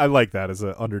 I like that as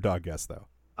an underdog guess, though.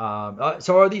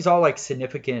 So are these all like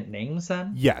significant names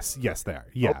then? Yes, they are.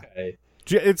 Yeah, Okay.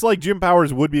 It's like Jim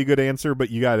Powers would be a good answer, but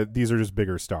you got it. These are just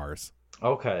bigger stars.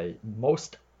 Okay.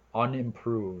 Most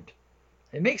unimproved.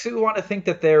 It makes me want to think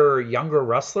that they're younger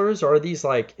wrestlers, or are these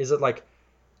like? Is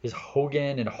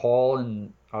Hogan and Hall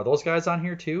and are those guys on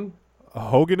here too?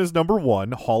 Hogan is number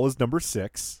 1. Hall is number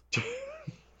 6.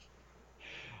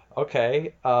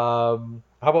 Okay. How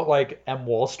about like M.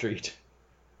 Wall Street?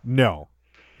 No,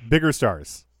 bigger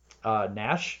stars.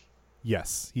 Nash?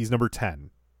 Yes, he's number 10.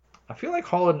 I feel like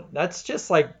Holland, that's just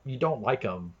like you don't like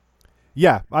him.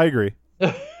 Yeah, I agree.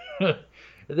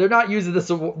 They're not using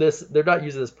they're not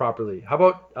using this properly. How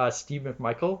about Steve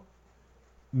McMichael?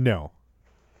 No.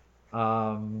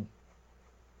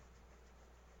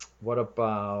 What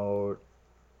about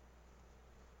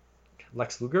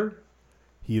Lex Luger?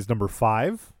 He is number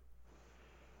 5.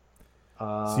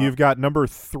 So you've got number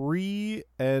 3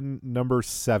 and number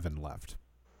 7 left.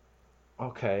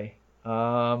 Okay.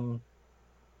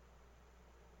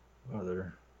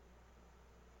 Other.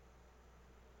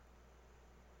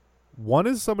 One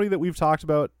is somebody that we've talked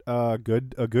about a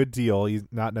good deal. He's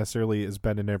not necessarily has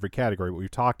been in every category, but we've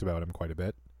talked about him quite a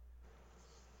bit.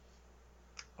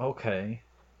 Okay.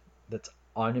 That's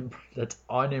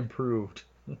unimproved.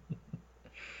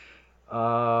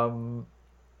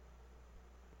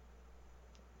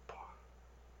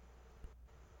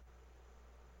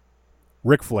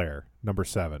 Ric Flair, number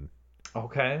 7.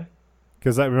 Okay.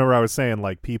 Because I remember I was saying,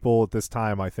 like, people at this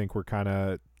time I think were kind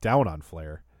of down on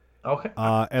Flair. Okay.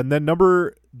 And then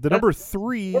number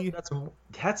 3.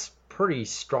 That's pretty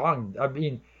strong. I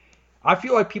mean, I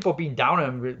feel like people being down on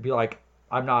him would be like,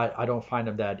 I don't find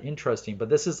him that interesting. But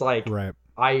this is like, Right.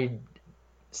 I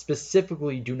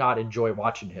specifically do not enjoy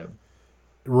watching him.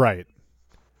 Right.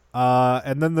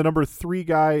 And then the number 3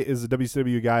 guy is a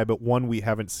WCW guy, but one we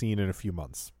haven't seen in a few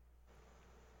months.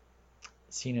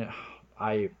 Seen it,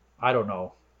 I don't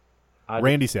know.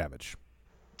 Randy Savage.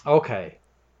 Okay.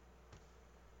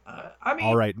 I mean,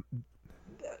 All right.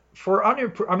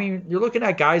 I mean, you're looking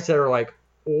at guys that are like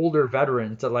older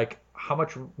veterans that like, how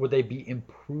much would they be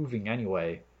improving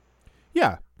anyway?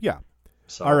 Yeah. Yeah.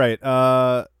 So, All right.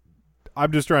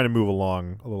 I'm just trying to move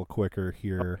along a little quicker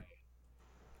here.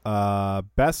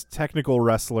 Best technical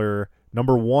wrestler,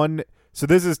 number 1. So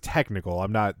this is technical.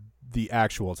 I'm not the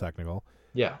actual technical.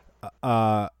 yeah.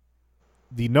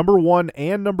 The number 1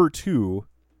 and number 2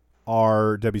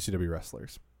 are WCW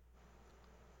wrestlers.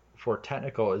 For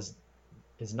technical is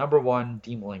number 1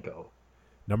 Dean Malenko.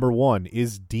 Number 1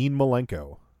 is Dean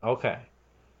Malenko. Okay.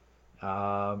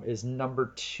 Is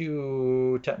number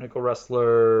 2 technical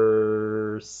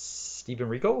wrestler Steven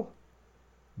Regal?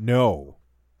 No.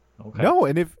 Okay. No,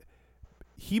 and if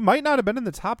he might not have been in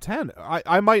the top 10.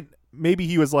 I might, maybe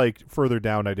he was like further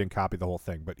down. I didn't copy the whole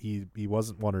thing, but he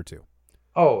wasn't 1 or 2.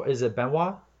 Oh, is it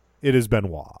Benoit? It is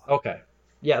Benoit. Okay.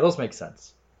 Yeah, those make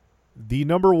sense. The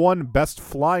number 1 best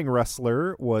flying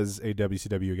wrestler was a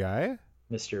WCW guy.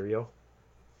 Mysterio.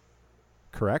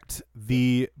 Correct.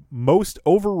 The most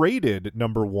overrated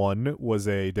number 1 was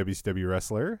a WCW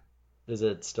wrestler. Is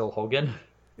it still Hogan?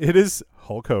 It is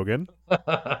Hulk Hogan.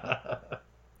 All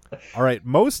right,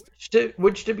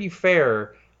 Which to be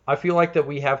fair, I feel like that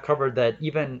we have covered that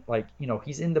even like,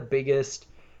 he's in the biggest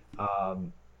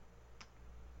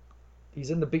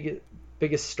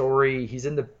biggest story. He's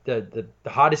in the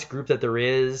hottest group that there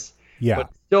is. Yeah. But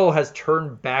still has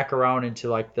turned back around into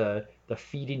like the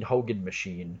feeding Hogan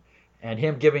machine, and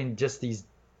him giving just these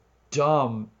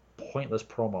dumb, pointless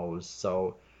promos.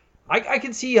 So I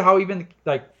can see how even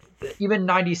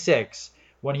 96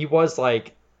 when he was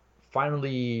like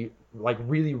finally like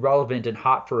really relevant and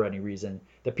hot for any reason,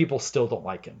 that people still don't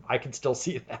like him. I can still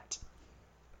see that.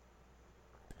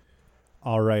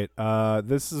 All right.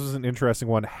 This is an interesting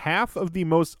one. Half of the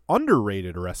most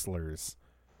underrated wrestlers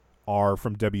are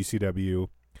from WCW.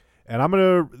 And I'm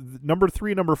going to, number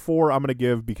 3, number 4, I'm going to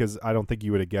give because I don't think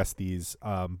you would have guessed these.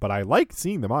 But I like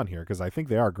seeing them on here because I think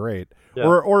they are great. Yeah.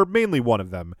 Or mainly one of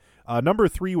them. Number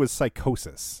 3 was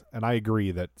Psychosis. And I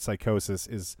agree that Psychosis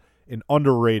is an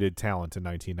underrated talent in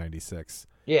 1996.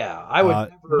 Yeah, I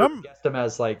would never guess him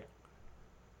as like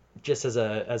just as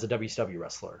a WCW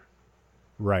wrestler.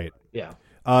 Right. Yeah.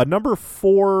 Number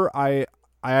 4, I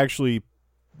actually,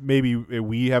 maybe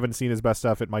we haven't seen his best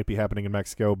stuff. It might be happening in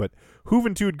Mexico, but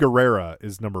Juventud Guerrera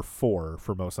is number 4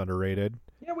 for most underrated.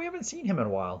 Yeah, we haven't seen him in a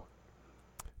while.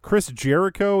 Chris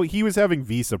Jericho, he was having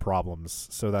visa problems,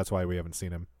 so that's why we haven't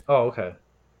seen him. Oh, okay.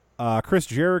 Chris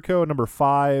Jericho, number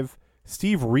 5.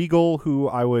 Steve Regal,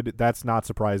 that's not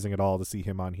surprising at all to see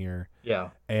him on here.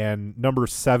 Yeah. And number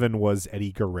 7 was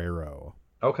Eddie Guerrero.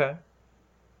 Okay.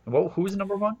 Well, who's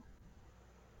number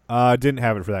 1? Didn't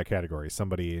have it for that category.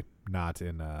 Somebody not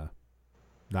in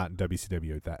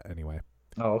WCW at that anyway.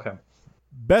 Oh, okay.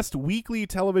 Best weekly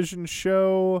television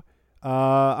show.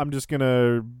 I'm just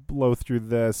gonna blow through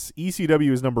this.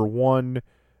 ECW is number 1,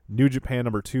 New Japan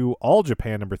number 2, All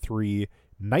Japan number 3,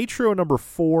 Nitro number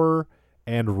 4,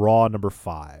 and Raw number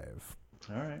 5.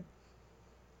 All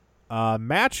right.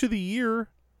 Match of the year.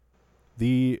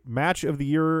 The match of the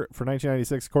year for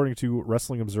 1996, according to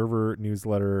Wrestling Observer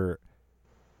newsletter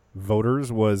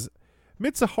voters, was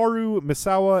Mitsuharu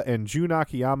Misawa and Jun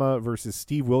Akiyama versus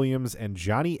Steve Williams and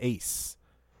Johnny Ace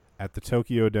at the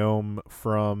Tokyo Dome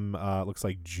from, looks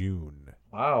like June.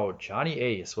 Wow, Johnny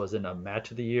Ace was in a match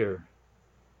of the year.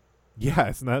 Yeah,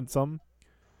 isn't that something?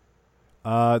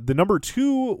 The number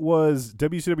 2 was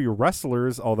WCW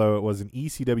Wrestlers, although it was an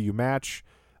ECW match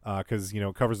because,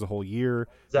 it covers the whole year.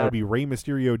 That would be Rey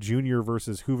Mysterio Jr.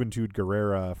 versus Juventud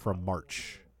Guerrera from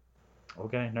March.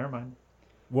 Okay, never mind.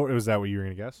 What was that? What you were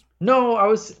going to guess? No, I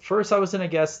was going to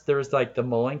guess there was like the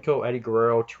Malenko Eddie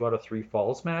Guerrero 2 out of 3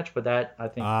 falls match, but that I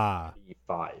think would be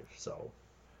 5. So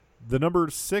the number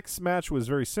 6 match was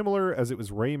very similar, as it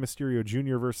was Rey Mysterio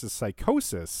Jr. versus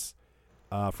Psychosis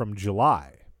from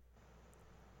July.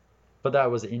 But that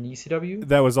was in ECW?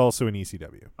 That was also in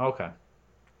ECW. Okay.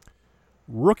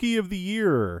 Rookie of the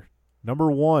Year,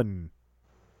 number 1,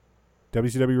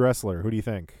 WCW wrestler. Who do you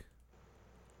think?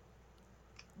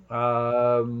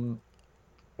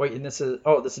 Wait, and this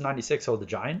is 96. So the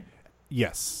Giant?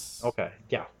 Yes. Okay,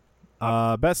 yeah.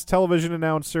 Best television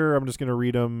announcer. I'm just going to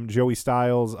read them. Joey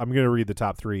Styles. I'm going to read the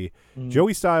top 3.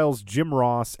 Joey Styles, Jim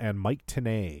Ross, and Mike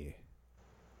Tenay.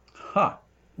 Huh.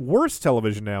 Worst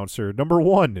television announcer, number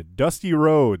 1, Dusty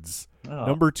Rhodes. Oh.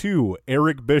 Number 2,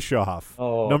 Eric Bischoff.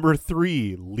 Oh. Number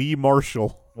 3, Lee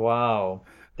Marshall. Wow.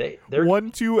 They're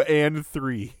 1, 2, and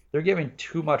 3. they're giving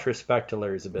too much respect to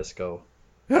Larry Zbyszko.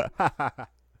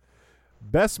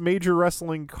 Best major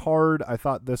wrestling card. I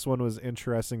thought this one was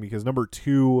interesting because number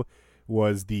 2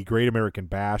 was the Great American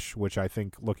Bash, which I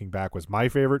think, looking back, was my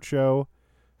favorite show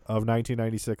of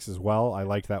 1996 as well. I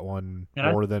liked that one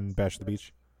more than Bash at the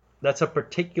Beach. That's a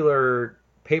particular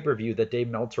pay-per-view that Dave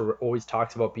Meltzer always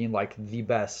talks about being like the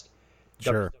best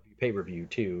Sure. WWE pay-per-view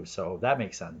too. So that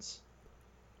makes sense.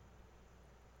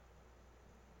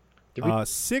 Did we,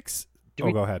 6.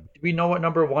 we- Go ahead. do we know what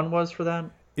number 1 was for that?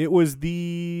 It was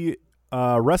the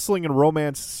Wrestling and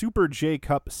Romance Super J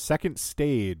Cup second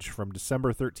stage from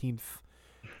December 13th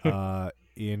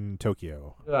in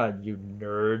Tokyo. God, you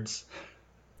nerds.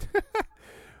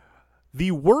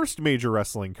 The worst major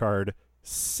wrestling card,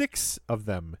 6 of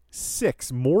them,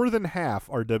 6, more than half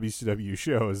are WCW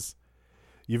shows.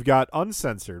 You've got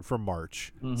Uncensored from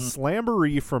March,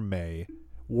 Slamboree from May,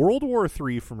 World War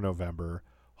III from November,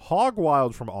 Hog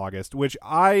Wild from August, which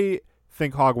I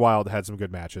think Hog Wild had some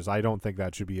good matches. I don't think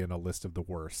that should be in a list of the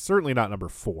worst. Certainly not number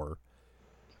 4.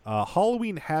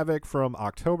 Halloween Havoc from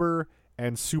October,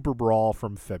 and Super Brawl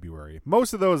from February.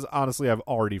 Most of those, honestly, I've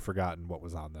already forgotten what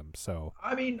was on them. So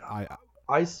I mean, I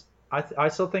I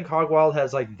still think Hog Wild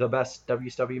has like the best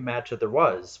WCW match that there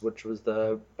was, which was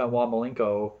the Benoit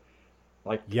Malenko.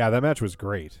 Like, yeah, that match was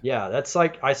great. yeah, that's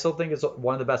like I still think it's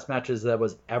one of the best matches that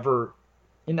was ever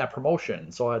in that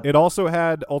promotion. So It also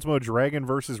had Ultimo Dragon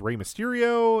versus Rey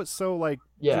Mysterio. So like,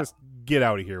 Yeah. just get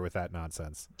out of here with that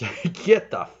nonsense.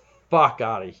 get the fuck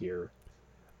out of here.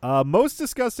 Most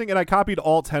disgusting, and I copied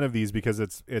all 10 of these because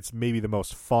it's maybe the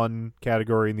most fun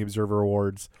category in the Observer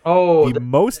Awards. Oh, The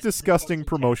most disgusting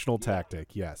promotional tactic.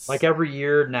 Yes. like every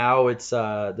year now it's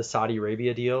the Saudi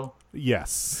Arabia deal.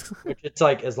 Yes. Which it's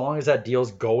like as long as that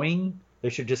deal's going, they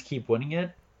should just keep winning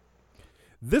it.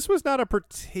 This was not a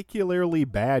particularly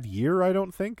bad year, I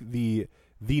don't think. The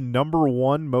number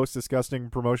 1 most disgusting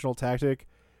promotional tactic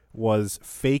was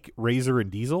fake Razor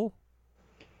and Diesel.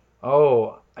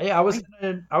 Oh, yeah, I was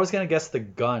gonna guess the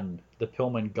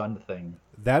Pillman gun thing.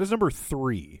 That is number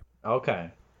 3. Okay.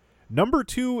 Number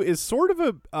 2 is sort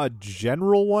of a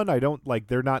general one. I don't like,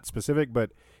 they're not specific,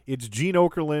 but it's Gene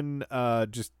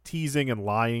Okerlund just teasing and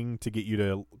lying to get you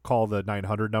to call the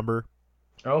 900 number.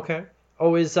 Okay.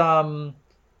 Oh, is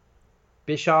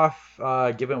Bischoff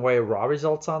giving away raw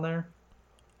results on there?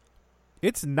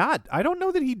 It's not. I don't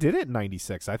know that he did it in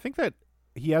 96. I think that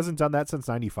he hasn't done that since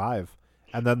 95.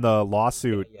 And then the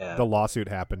lawsuit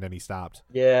happened and he stopped.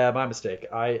 Yeah, my mistake.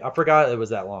 I forgot it was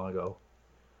that long ago.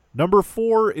 Number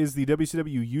 4 is the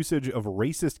WCW usage of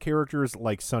racist characters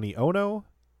like Sonny Ono.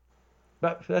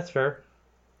 But that's fair.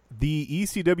 The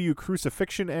ECW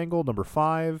crucifixion angle, number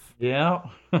 5. Yeah.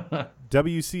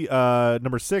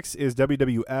 Number 6 is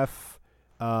WWF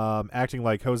acting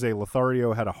like Jose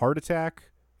Lothario had a heart attack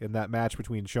in that match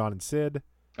between Shawn and Sid.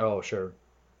 Oh, sure.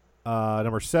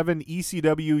 Number 7,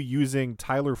 ECW using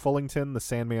Tyler Fullington, the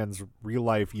Sandman's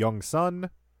real-life young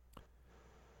son.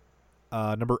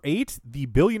 Number 8, the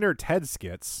Billionaire Ted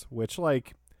skits, which,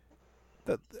 like,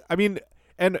 he's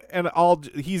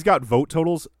got vote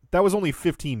totals. That was only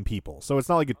 15 people, so it's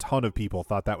not like a ton of people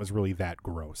thought that was really that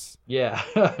gross. Yeah.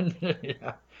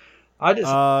 Yeah. I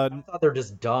thought they're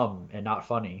just dumb and not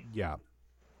funny. Yeah.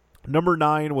 Number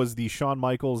 9 was the Shawn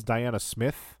Michaels, Diana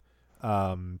Smith,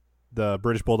 the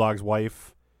British Bulldog's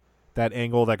wife. That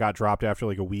angle that got dropped after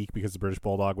like a week because the British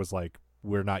Bulldog was like,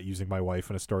 we're not using my wife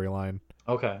in a storyline.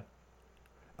 Okay.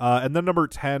 And then number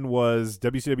 10 was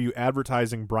WCW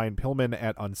advertising Brian Pillman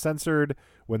at Uncensored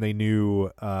when they knew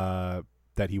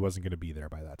that he wasn't going to be there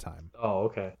by that time. Oh,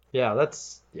 okay. Yeah,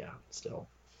 still.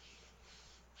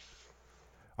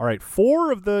 All right,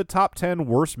 4 of the top 10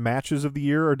 worst matches of the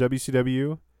year are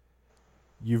WCW.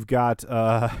 You've got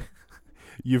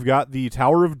the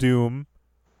Tower of Doom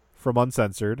from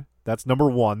Uncensored. That's number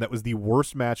 1. That was the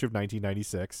worst match of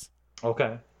 1996.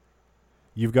 Okay.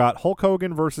 You've got Hulk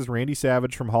Hogan versus Randy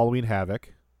Savage from Halloween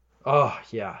Havoc. Oh,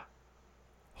 yeah.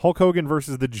 Hulk Hogan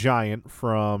versus the Giant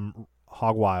from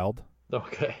Hog Wild.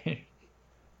 Okay.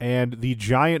 And the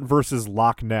Giant versus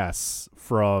Loch Ness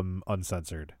from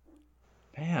Uncensored.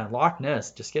 Man, Loch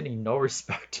Ness just getting no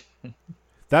respect.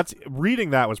 Reading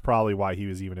that was probably why he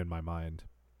was even in my mind.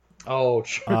 Oh,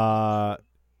 sure.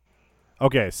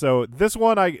 Okay, so this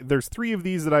one, there's 3 of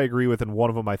these that I agree with, and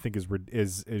one of them I think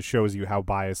is shows you how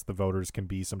biased the voters can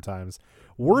be sometimes.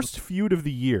 Worst feud of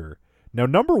the year. Now,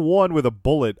 number 1 with a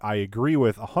bullet, I agree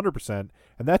with 100%,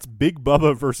 and that's Big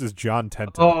Bubba versus John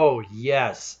Tenta. Oh,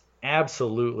 yes.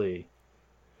 Absolutely.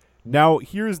 Now,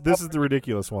 this is the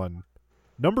ridiculous one.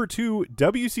 Number 2,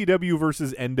 WCW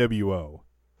versus NWO.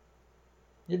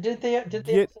 Did they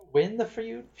also win the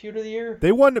feud of the year?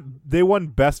 They won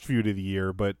best feud of the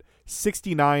year, but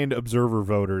 69 Observer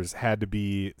voters had to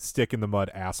be stick in the mud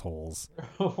assholes.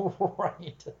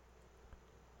 Right.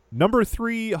 Number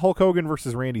 3, Hulk Hogan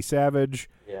versus Randy Savage.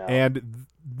 Yeah. And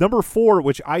number 4,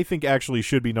 which I think actually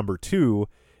should be number 2,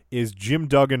 is Jim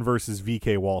Duggan versus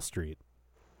VK Wall Street.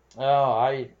 Oh,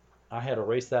 I had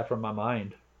erased that from my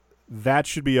mind. That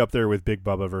should be up there with Big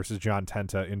Bubba versus John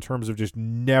Tenta in terms of just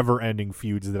never-ending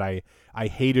feuds that I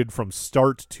hated from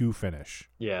start to finish.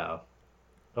 Yeah.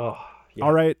 Oh, yeah.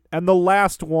 All right, and the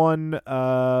last one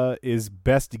is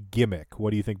Best Gimmick.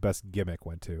 What do you think Best Gimmick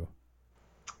went to?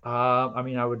 I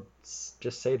mean, I would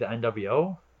just say the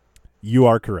NWO. You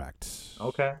are correct.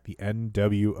 Okay. The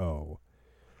NWO.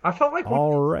 I felt like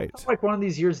All one of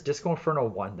these years Disco Inferno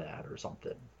won that or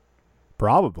something.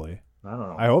 Probably. I don't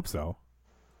know. I hope so.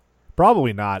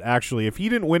 Probably not, actually. If he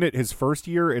didn't win it his first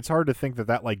year, it's hard to think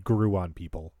that like grew on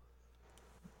people.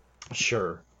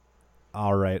 Sure.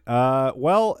 All right.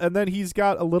 Well, and then he's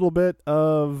got a little bit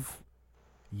of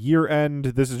year end.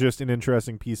 This is just an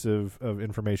interesting piece of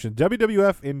information.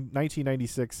 WWF in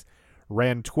 1996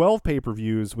 ran 12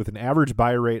 pay-per-views with an average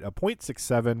buy rate of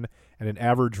 0.67 and an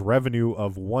average revenue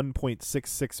of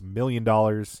 $1.66 million.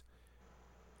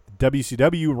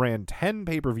 WCW ran 10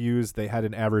 pay-per-views. They had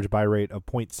an average buy rate of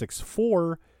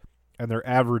 0.64, and their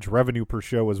average revenue per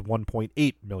show was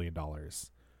 $1.8 million.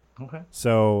 Okay.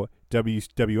 So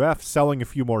WWF selling a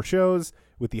few more shows.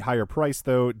 With the higher price,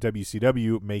 though,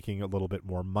 WCW making a little bit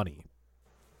more money.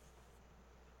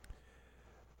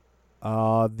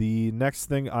 The next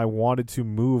thing I wanted to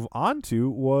move on to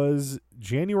was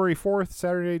January 4th.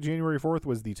 Saturday, January 4th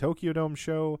was the Tokyo Dome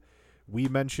show. We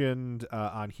mentioned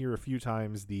on here a few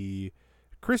times the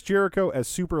Chris Jericho as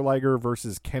Super Liger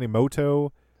versus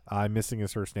Kanemoto. I'm missing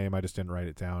his first name. I just didn't write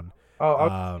it down. Oh, I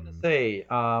was going to say,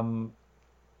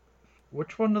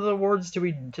 which one of the awards do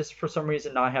we just for some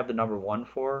reason not have the number 1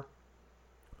 for?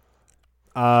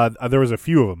 There was a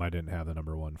few of them I didn't have the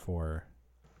number 1 for.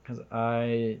 Because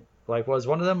was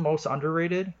one of them most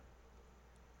underrated?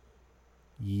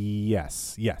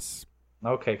 Yes.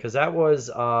 Okay, because that was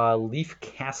Leif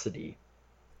Cassidy.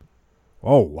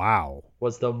 Oh, wow.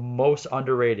 Was the most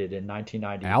underrated in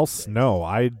 1990. Al Snow,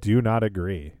 I do not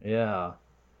agree. Yeah.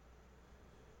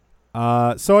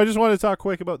 So I just wanted to talk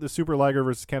quick about the Super Liger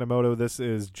versus Kanemoto. This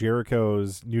is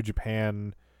Jericho's New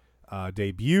Japan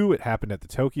debut. It happened at the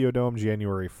Tokyo Dome,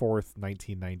 January 4th,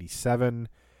 1997.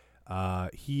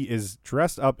 He is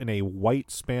dressed up in a white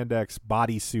spandex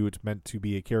bodysuit meant to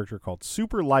be a character called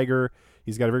Super Liger.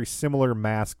 He's got a very similar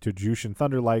mask to Jushin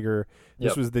Thunder Liger.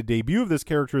 This was the debut of this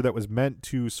character that was meant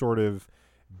to sort of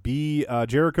be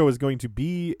Jericho is going to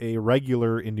be a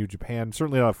regular in New Japan,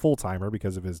 certainly not a full-timer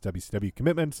because of his WCW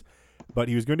commitments, but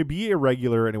he was going to be a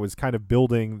regular, and it was kind of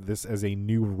building this as a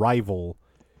new rival,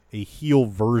 a heel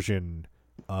version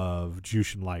of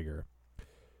Jushin Liger.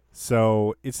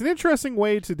 So it's an interesting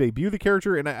way to debut the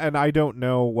character, and I don't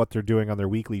know what they're doing on their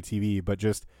weekly TV, but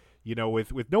just, you know,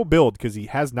 with no build, because he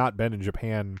has not been in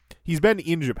Japan. He's been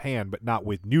in Japan, but not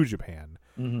with New Japan.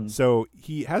 Mm-hmm. So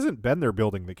he hasn't been there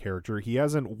building the character. He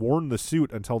hasn't worn the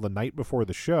suit until the night before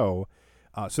the show.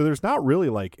 So there's not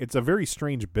really it's a very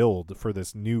strange build for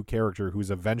this new character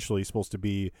who's eventually supposed to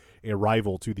be a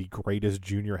rival to the greatest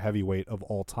junior heavyweight of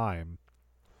all time.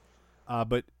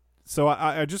 But so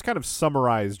I just kind of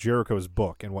summarized Jericho's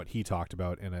book and what he talked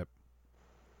about in it.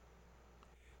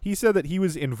 He said that he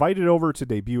was invited over to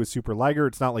debut as Super Liger.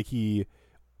 It's not like he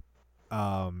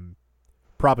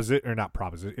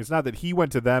it's not that he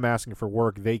went to them asking for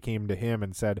work. They came to him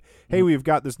and said, hey, we've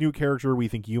got this new character. We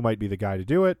think you might be the guy to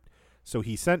do it. So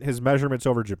he sent his measurements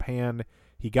over Japan.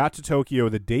 He got to Tokyo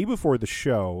the day before the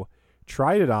show,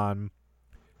 tried it on,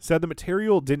 said the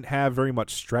material didn't have very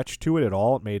much stretch to it at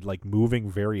all. It made moving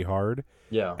very hard.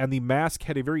 Yeah. And the mask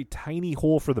had a very tiny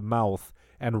hole for the mouth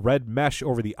and red mesh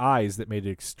over the eyes that made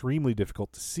it extremely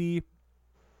difficult to see.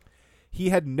 He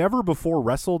had never before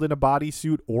wrestled in a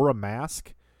bodysuit or a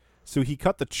mask, so he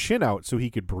cut the chin out so he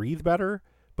could breathe better,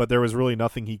 but there was really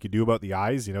nothing he could do about the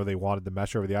eyes. You know, they wanted the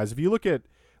mesh over the eyes. If you look at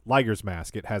Liger's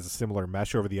mask, it has a similar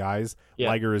mesh over the eyes. Yeah.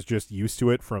 Liger is just used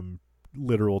to it from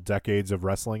literal decades of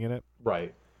wrestling in it.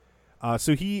 Right.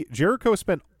 So Jericho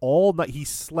spent all night, he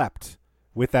slept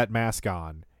with that mask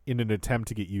on in an attempt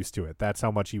to get used to it. That's how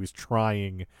much he was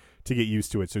trying to get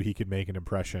used to it so he could make an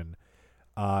impression.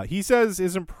 He says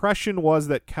his impression was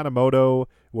that Kanemoto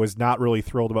was not really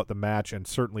thrilled about the match and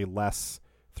certainly less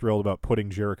thrilled about putting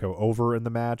Jericho over in the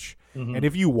match. And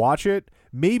if you watch it,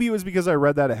 maybe it was because I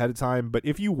read that ahead of time, but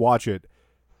if you watch it,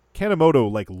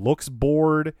 Kanemoto like looks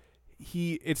bored.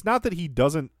 It's not that he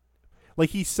doesn't like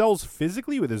he sells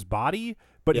physically with his body,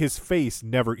 but his face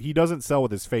never. He doesn't sell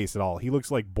with his face at all. He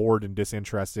looks like bored and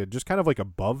disinterested, just kind of like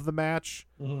above the match.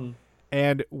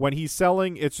 And when he's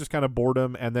selling, it's just kind of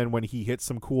boredom. And then when he hits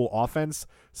some cool offense,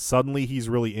 suddenly he's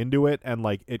really into it, and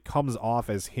like it comes off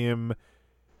as him.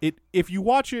 If you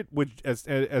watch it with as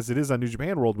it is on New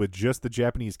Japan World with just the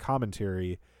Japanese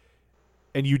commentary,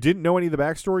 and you didn't know any of the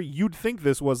backstory, you'd think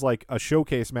this was like a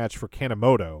showcase match for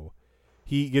Kanemoto.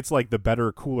 He gets like the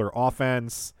better, cooler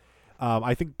offense.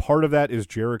 I think part of that is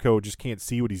Jericho just can't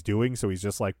see what he's doing, so he's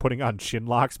just like putting on chin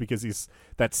locks because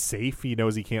that's safe. He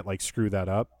knows he can't like screw that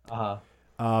up.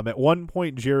 At one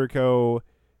point, Jericho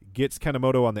gets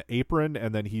Kanemoto on the apron,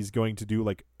 and then he's going to do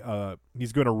like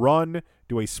he's going to run,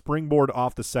 do a springboard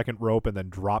off the second rope, and then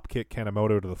drop kick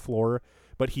Kanemoto to the floor.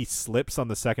 But he slips on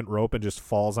the second rope and just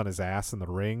falls on his ass in the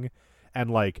ring, and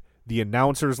like the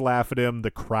announcers laugh at him,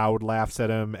 the crowd laughs at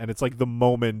him, and it's like the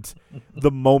moment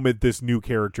this new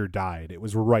character died. It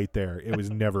was right there. It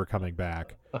was never coming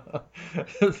back.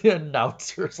 The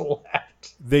announcers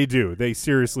laughed. They do. They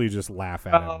seriously just laugh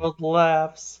at him.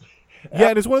 Laughs. Yeah,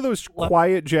 and it's one of those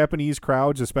quiet Japanese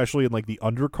crowds, especially in like the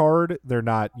undercard. They're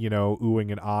not,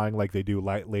 oohing and ahhing like they do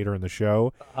later in the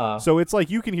show. So it's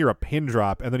like you can hear a pin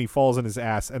drop, and then he falls on his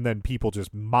ass, and then people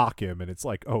just mock him, and it's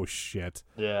like, oh shit.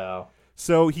 Yeah.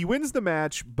 So he wins the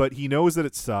match, but he knows that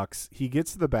it sucks. He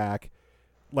gets to the back.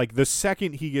 Like the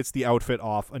second he gets the outfit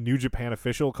off, a New Japan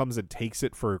official comes and takes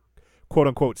it for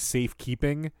quote-unquote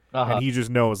safekeeping, and he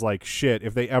just knows, like, shit,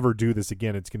 if they ever do this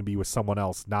again, it's going to be with someone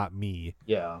else, not me.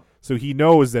 Yeah. So he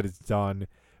knows that it's done.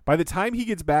 By the time he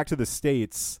gets back to the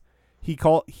States, he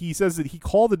says that he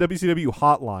called the WCW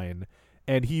hotline,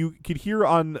 and he could hear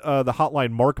on the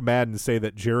hotline Mark Madden say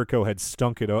that Jericho had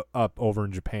stunk it up over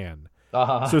in Japan.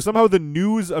 So somehow the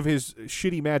news of his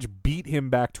shitty match beat him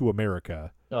back to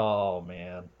America. Oh,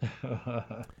 man.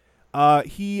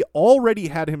 He already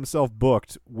had himself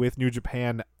booked with New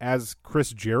Japan as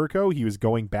Chris Jericho. He was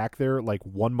going back there like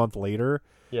 1 month later,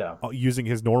 using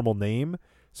his normal name.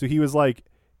 So he was like,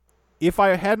 if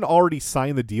I hadn't already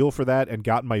signed the deal for that and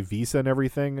gotten my visa and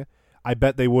everything, I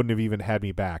bet they wouldn't have even had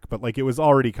me back. But like it was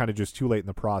already kind of just too late in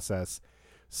the process.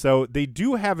 So they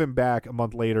do have him back a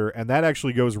month later, and that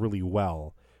actually goes really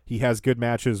well. He has good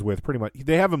matches with pretty much...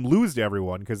 They have him lose to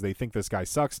everyone because they think this guy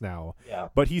sucks now. Yeah.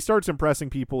 But he starts impressing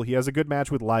people. He has a good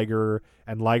match with Liger,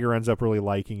 and Liger ends up really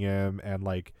liking him and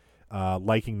like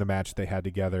liking the match they had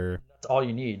together. That's all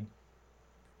you need.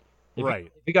 Right.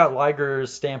 If you got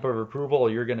Liger's stamp of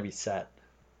approval, you're going to be set.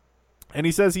 And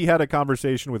he says he had a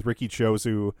conversation with Ricky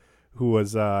Chosu, who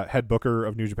was head booker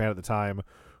of New Japan at the time,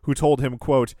 who told him,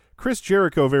 quote, Chris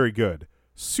Jericho very good,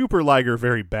 Super Liger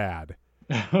very bad.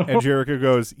 And Jericho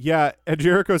goes, yeah. And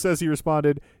Jericho says he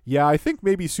responded, yeah, I think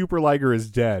maybe Super Liger is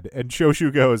dead. And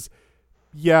Choshu goes,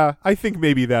 yeah, I think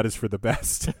maybe that is for the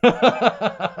best.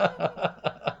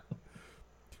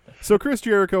 So Chris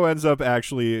Jericho ends up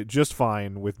actually just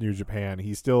fine with New Japan.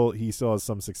 He still has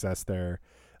some success there.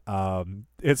 And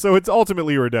so it's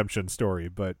ultimately a redemption story,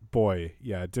 but boy,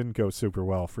 yeah, it didn't go super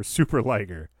well for Super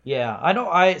Liger. Yeah, I know.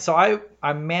 I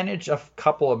managed a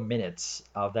couple of minutes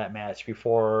of that match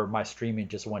before my streaming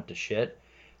just went to shit.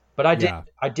 But I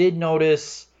did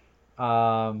notice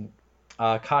Kanemoto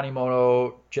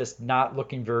just not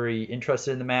looking very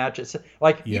interested in the match. It's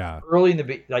like early in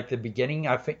the beginning,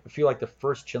 I feel like the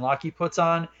first chinlock he puts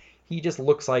on, he just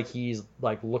looks like he's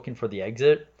like looking for the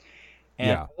exit.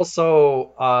 And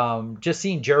also, just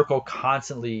seeing Jericho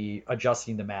constantly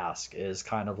adjusting the mask is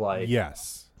kind of like,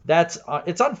 that's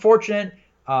it's unfortunate.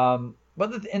 But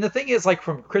the thing is, like,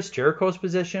 from Chris Jericho's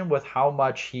position, with how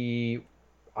much I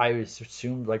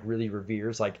assumed like really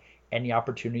reveres like any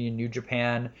opportunity in New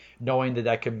Japan, knowing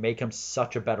that could make him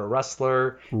such a better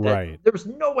wrestler. Right. There was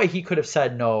no way he could have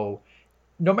said no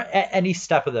matter any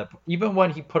step of it. Even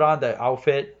when he put on the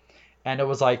outfit and it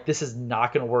was like, this is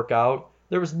not going to work out.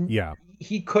 There was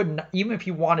he couldn't, even if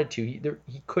he wanted to,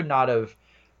 he could not have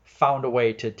found a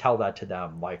way to tell that to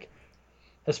them, like,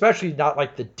 especially not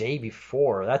like the day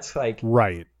before. That's like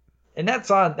right, and that's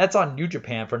on New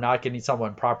Japan for not getting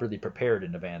someone properly prepared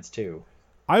in advance too.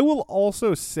 I will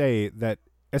also say that,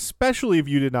 especially if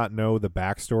you did not know the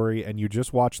backstory and you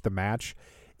just watched the match,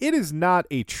 it is not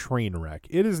a train wreck.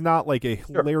 It is not like a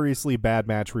hilariously bad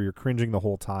match where you're cringing the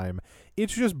whole time.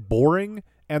 It's just boring.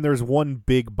 And there's one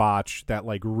big botch that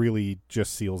like really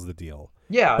just seals the deal.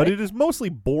 Yeah, but it is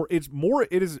mostly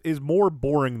it is more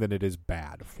boring than it is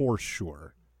bad, for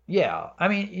sure. Yeah, I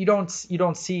mean, you don't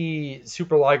see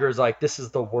Super Liger as like this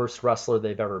is the worst wrestler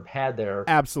they've ever had there. It's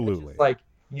just Absolutely. like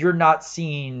you're not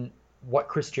seeing what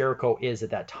Chris Jericho is at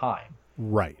that time.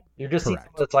 Right. You're just seeing someone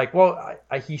Correct. that's like, well,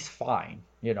 he's fine,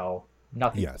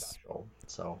 nothing Yes. special.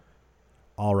 So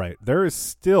All right. There is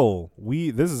still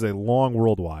this is a long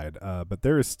worldwide, but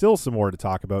there is still some more to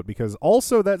talk about because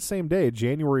also that same day,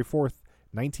 January 4th,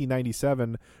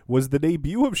 1997, was the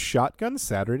debut of Shotgun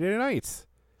Saturday Night.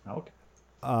 okay,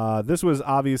 This was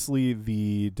obviously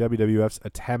the WWF's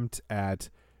attempt at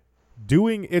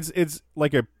doing it's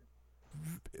like a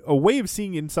way of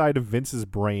seeing inside of Vince's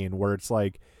brain where it's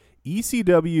like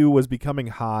ECW was becoming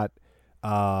hot.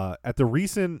 At the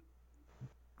recent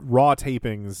Raw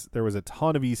tapings, there was a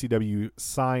ton of ECW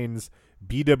signs.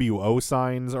 BWO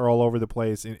signs are all over the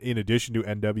place in addition to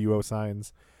NWO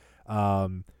signs.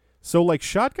 So like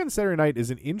Shotgun Saturday Night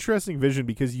is an interesting vision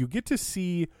because you get to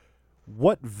see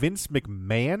what Vince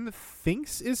McMahon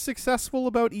thinks is successful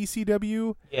about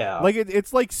ECW. yeah, Like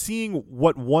it's like seeing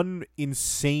what one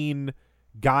insane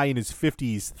guy in his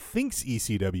 50s thinks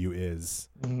ECW is.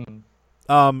 mhm.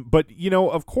 But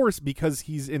of course, because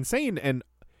he's insane and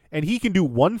he can do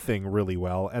one thing really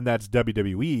well, and that's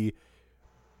WWE,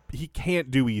 he can't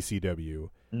do ECW.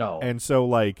 No, And so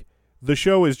like the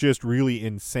show is just really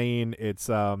insane. You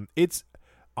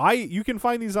can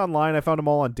find these online. I found them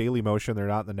all on Daily Motion. They're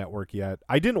not in the network yet.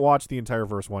 I didn't watch the entire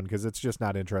first one because it's just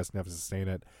not interesting enough to sustain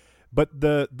it. But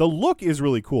the look is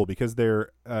really cool because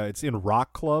it's in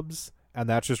rock clubs, and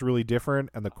that's just really different.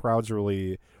 And the crowd's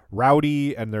really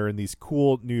rowdy, and they're in these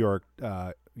cool New York,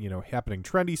 happening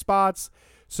trendy spots.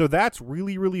 So that's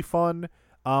really really fun.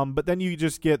 But then you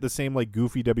just get the same like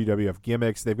goofy WWF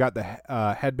gimmicks. They've got the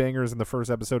headbangers in the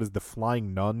first episode as the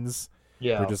Flying Nuns.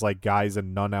 yeah, They're just like guys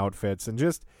in nun outfits and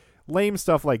just lame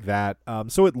stuff like that.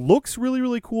 So it looks really,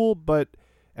 really cool, but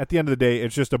at the end of the day,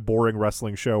 it's just a boring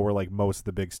wrestling show where like most of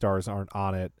the big stars aren't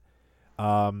on it.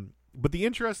 But the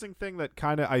interesting thing that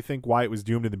kind of I think why it was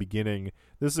doomed in the beginning,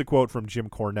 this is a quote from Jim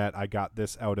Cornette. I got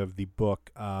this out of the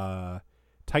book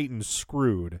Titans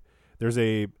Screwed. There's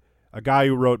a guy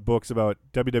who wrote books about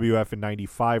WWF in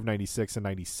 95, 96, and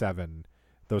 97.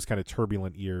 Those kind of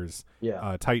turbulent years.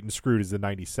 yeah, Titan Screwed is the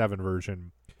 97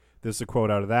 version. This is a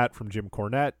quote out of that from Jim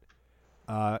Cornette.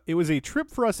 It was a trip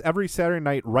for us every Saturday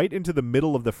night right into the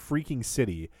middle of the freaking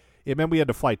city. It meant we had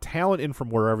to fly talent in from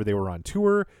wherever they were on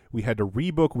tour. We had to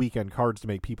rebook weekend cards to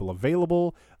make people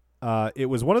available. It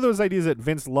was one of those ideas that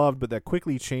Vince loved, but that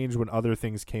quickly changed when other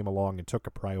things came along and took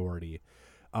a priority.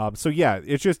 So yeah,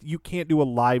 it's just you can't do a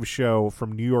live show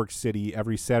from New York City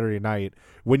every Saturday night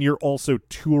when you're also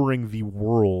touring the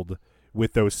world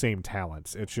with those same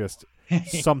talents. It's just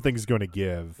something's going to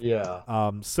give.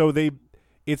 yeah. So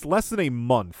it's less than a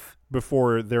month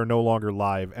before they're no longer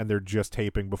live and they're just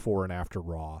taping before and after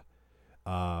Raw.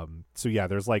 So yeah,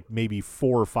 there's like maybe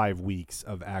 4 or 5 weeks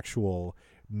of actual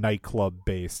nightclub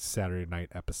based Saturday night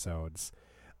episodes.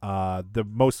 The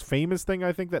most famous thing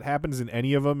I think that happens in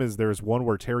any of them is there's one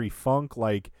where Terry Funk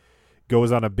like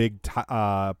goes on a big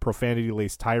profanity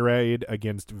laced tirade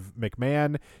against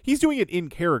McMahon. He's doing it in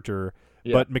character,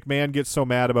 Yeah. but McMahon gets so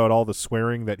mad about all the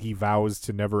swearing that he vows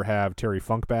to never have Terry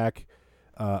Funk back.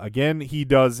 Again, he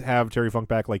does have Terry Funk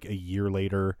back like a year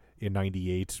later in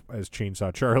 '98 as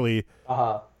Chainsaw Charlie.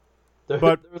 There,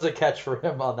 But- there was a catch for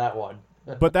him on that one.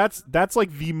 But that's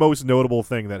like the most notable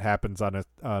thing that happens on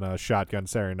a Shotgun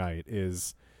Saturday Night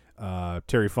is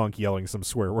Terry Funk yelling some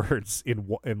swear words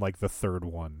in like the third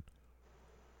one.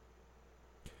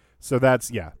 So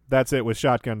that's it with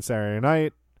Shotgun Saturday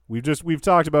Night. We've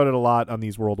talked about it a lot on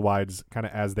these worldwides, kind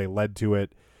of as they led to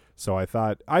it. So I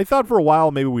thought for a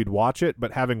while maybe we'd watch it,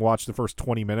 but having watched the first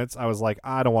 20 minutes, I was like,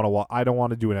 I don't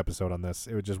want to do an episode on this.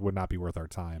 It would not be worth our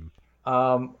time.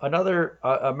 Another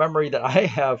a memory that I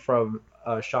have from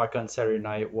Shotgun Saturday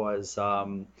Night was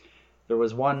there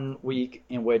was one week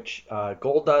in which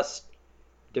Goldust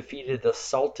defeated the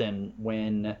Sultan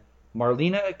when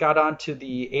Marlena got onto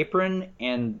the apron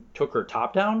and took her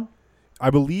top down. I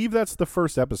believe that's the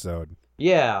first episode.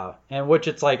 Yeah, and which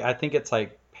it's like I think it's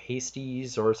like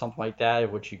pasties or something like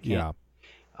that, which you can't.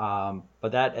 Yeah.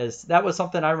 But that was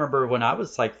something I remember when I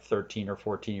was like 13 or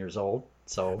 14 years old.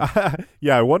 So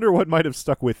Yeah, I wonder what might have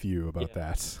stuck with you about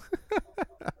that.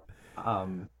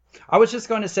 I was just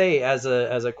going to say, as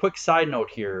a quick side note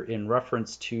here, in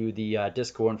reference to the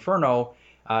Disco Inferno,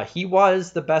 he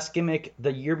was the best gimmick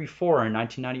the year before in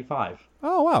 1995.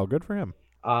 Oh, wow, good for him.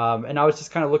 And I was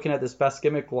just kind of looking at this best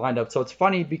gimmick lineup. So it's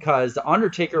funny because The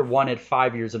Undertaker won it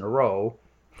 5 years in a row,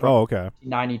 Oh, okay.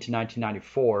 1990 to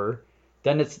 1994.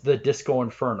 Then it's the Disco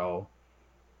Inferno.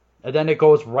 And then it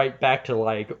goes right back to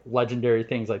like legendary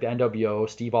things like the NWO,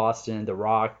 Steve Austin, The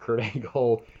Rock, Kurt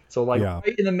Angle. So like Yeah.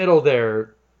 right in the middle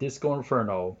there, Disco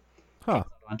Inferno Huh.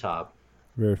 on top.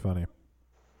 Very funny.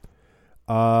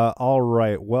 All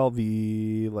right. Well,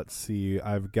 let's see.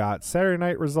 I've got Saturday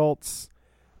night results.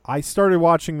 I started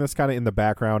watching this kind of in the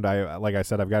background. Like I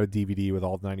said, I've got a DVD with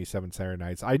all 97 Saturday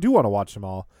nights. I do want to watch them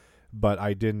all, but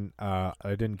I didn't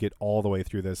get all the way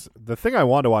through this. The thing I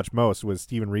wanted to watch most was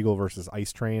Steven Regal versus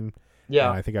Ice Train. Yeah.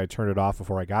 And I think I turned it off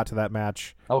before I got to that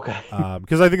match. Okay.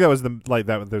 Because I think that was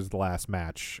the last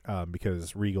match.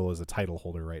 Because Regal is a title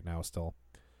holder right now still.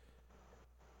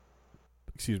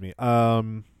 Excuse me.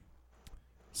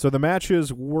 So the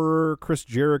matches were Chris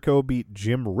Jericho beat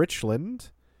Jim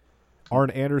Richland. Arn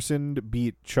Anderson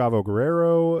beat Chavo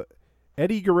Guerrero.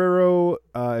 Eddie Guerrero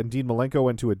and Dean Malenko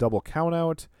went to a double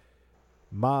countout.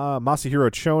 Masahiro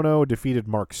Chono defeated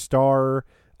Mark Starr.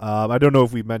 I don't know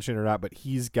if we mentioned it or not, but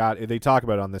they talk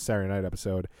about it on the Saturday night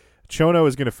episode. Chono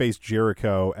is going to face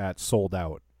Jericho at Sold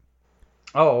Out.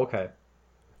 Oh, okay.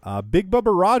 Big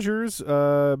Bubba Rogers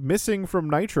missing from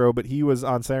Nitro, but he was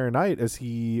on Saturday night as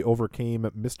he overcame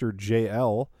Mr.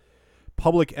 JL.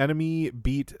 Public Enemy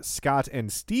beat Scott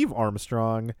and Steve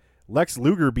Armstrong. Lex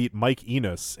Luger beat Mike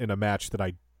Enos in a match that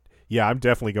I'm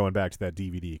definitely going back to that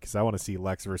DVD because I want to see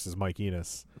Lex versus Mike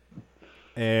Enos.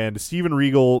 And Steven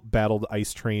Regal battled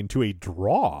Ice Train to a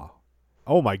draw.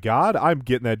 Oh my God, I'm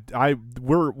getting that.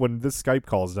 When this Skype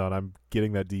call's done, I'm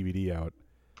getting that DVD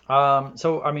out.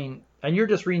 So I mean, and you're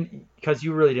just reading because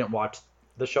you really didn't watch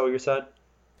the show, you said?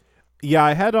 Yeah,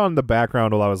 I had on the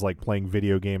background while I was like playing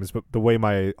video games, but the way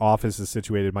my office is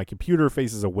situated, my computer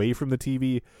faces away from the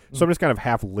TV, so I'm just kind of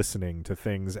half listening to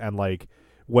things, and like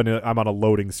when I'm on a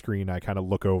loading screen, I kind of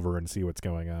look over and see what's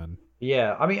going on.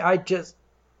 Yeah, I mean,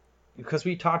 because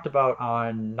we talked about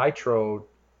on Nitro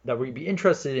that we'd be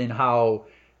interested in how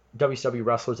WCW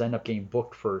wrestlers end up getting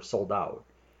booked for Sold Out.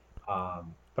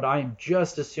 But I'm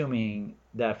just assuming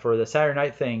that for the Saturday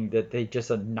night thing that they just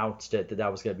announced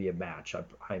that was going to be a match.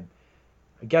 I'm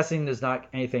guessing there's not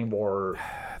anything more.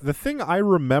 The thing I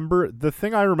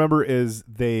remember is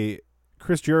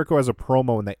Chris Jericho has a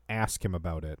promo and they ask him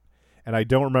about it, and I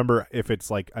don't remember if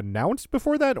it's like announced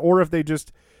before that or if they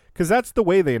just, because that's the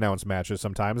way they announce matches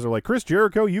sometimes. They're like, Chris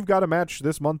Jericho, you've got a match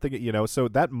this month, so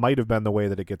that might have been the way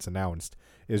that it gets announced,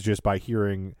 is just by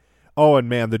hearing, oh, and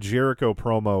man, the Jericho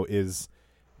promo is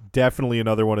definitely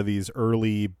another one of these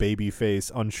early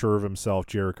babyface, unsure of himself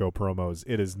Jericho promos.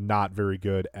 It is not very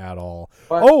good at all.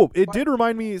 It did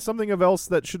remind me something of else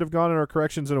that should have gone in our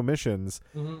corrections and omissions.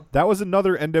 Mm-hmm. That was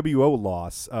another NWO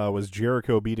loss, was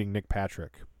Jericho beating Nick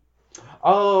Patrick.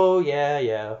 Oh,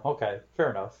 yeah. Okay, fair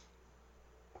enough.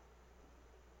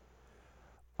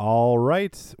 All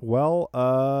right. Well,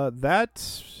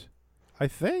 that, I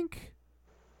think,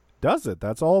 does it.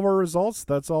 That's all of our results.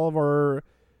 That's all of our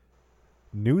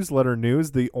newsletter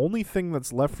news. The only thing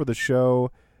that's left for the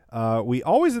show, we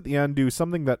always at the end do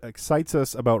something that excites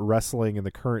us about wrestling in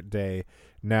the current day.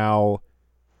 Now,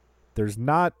 there's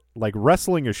not, like,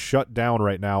 wrestling is shut down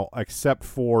right now except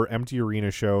for empty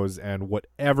arena shows and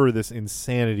whatever this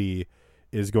insanity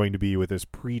is going to be with this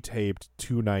pre-taped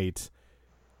 2-night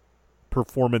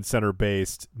performance center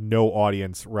based no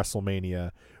audience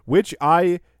WrestleMania, which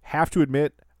I have to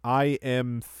admit I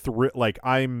am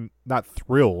I'm not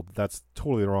thrilled, that's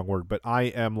totally the wrong word, but I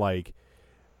am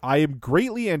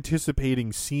greatly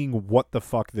anticipating seeing what the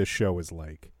fuck this show is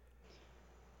like.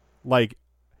 Like,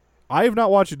 I have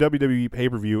not watched a WWE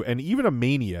pay-per-view, and even a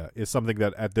Mania is something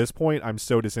that at this point I'm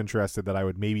so disinterested that I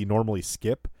would maybe normally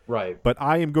skip. Right. But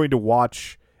I am going to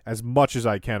watch as much as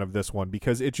I can of this one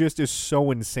because it just is so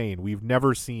insane. We've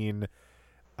never seen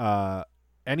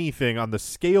anything on the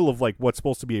scale of like what's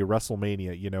supposed to be a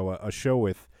WrestleMania, a show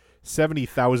with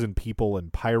 70,000 people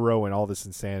and pyro and all this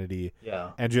insanity.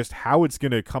 Yeah. And just how it's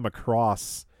going to come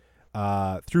across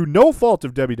through no fault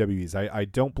of WWE's. I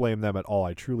don't blame them at all.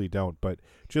 I truly don't. But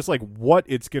just like what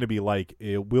it's going to be like,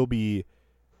 it's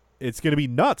going to be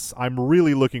nuts. I'm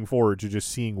really looking forward to just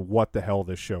seeing what the hell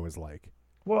this show is like.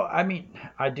 Well, I mean,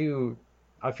 I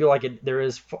feel like there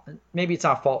is, maybe it's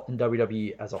not fault in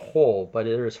WWE as a whole, but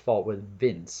there is fault with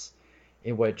Vince,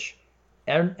 in which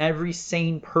every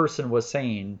sane person was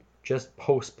saying, just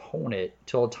postpone it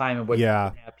till a time in which you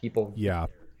can have people. Yeah.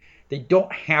 They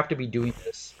don't have to be doing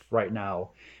this right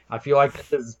now. I feel like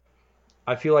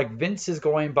Vince is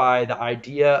going by the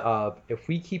idea of, if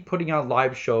we keep putting on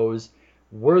live shows,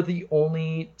 we're the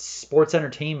only sports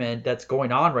entertainment that's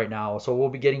going on right now, so we'll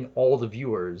be getting all the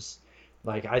viewers.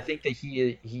 Like, I think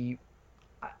that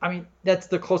I mean, that's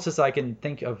the closest I can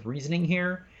think of reasoning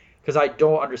here, because I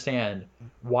don't understand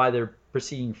why they're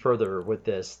proceeding further with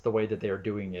this the way that they are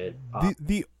doing it.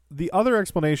 The other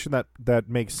explanation that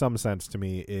makes some sense to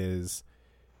me is,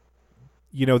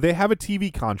 they have a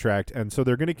TV contract, and so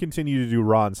they're going to continue to do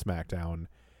Raw and SmackDown,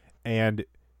 and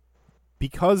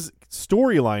because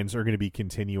storylines are going to be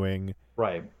continuing,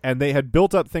 right? And they had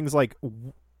built up things like,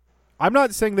 I'm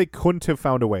not saying they couldn't have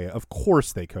found a way. Of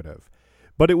course they could have,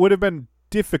 but it would have been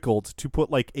difficult to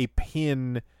put like a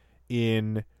pin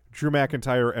in Drew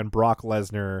McIntyre and Brock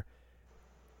Lesnar,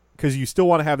 because you still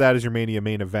want to have that as your Mania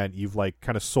main event. You've like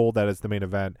kind of sold that as the main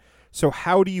event. So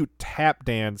how do you tap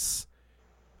dance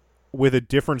with a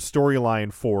different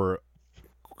storyline for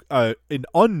an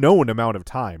unknown amount of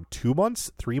time? 2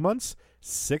 months, 3 months,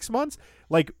 6 months?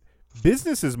 Like,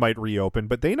 businesses might reopen,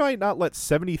 but they might not let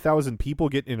 70,000 people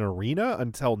get in an arena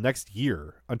until next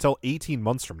year, until 18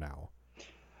 months from now.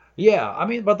 Yeah, I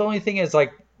mean, but the only thing is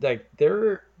like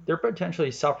they're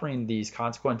potentially suffering these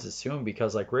consequences soon,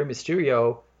 because like Rey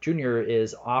Mysterio Jr.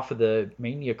 is off of the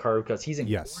Mania card because he's in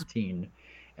quarantine,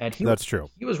 and that's true.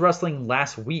 He was wrestling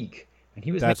last week, and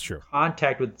he was making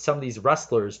contact with some of these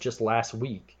wrestlers just last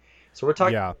week. So we're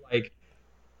talking like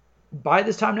by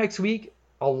this time next week,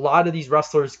 a lot of these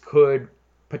wrestlers could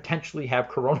potentially have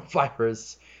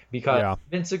coronavirus, because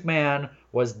Vince McMahon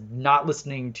was not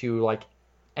listening to like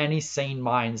any sane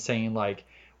mind saying like,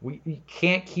 we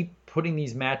can't keep putting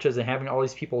these matches and having all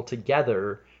these people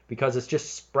together because it's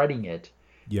just spreading it.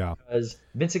 Yeah. Because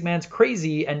Vince McMahon's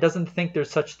crazy and doesn't think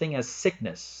there's such thing as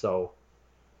sickness. So.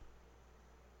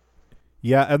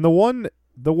 Yeah, and the one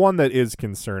that is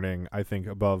concerning, I think,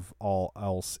 above all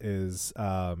else is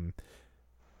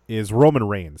Roman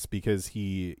Reigns, because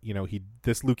he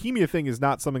this leukemia thing is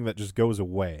not something that just goes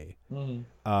away.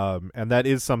 Mm-hmm. And that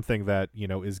is something that,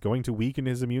 is going to weaken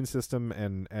his immune system,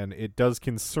 and it does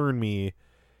concern me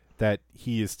that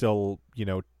he is still,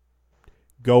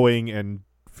 going and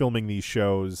filming these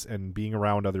shows and being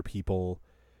around other people.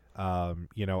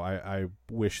 I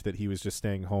wish that he was just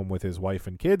staying home with his wife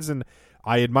and kids, and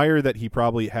I admire that he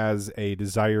probably has a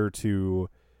desire to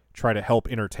try to help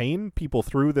entertain people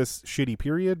through this shitty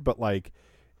period, but like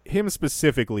him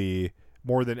specifically,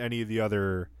 more than any of the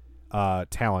other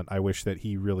talent, I wish that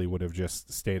he really would have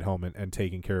just stayed home and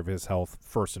taken care of his health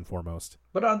first and foremost.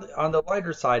 But on the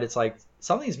lighter side, it's like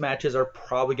some of these matches are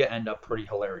probably gonna end up pretty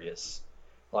hilarious.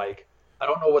 Like, I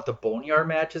don't know what the Boneyard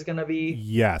match is gonna be.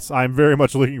 Yes, I'm very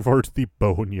much looking forward to the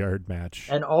Boneyard match.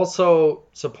 And also,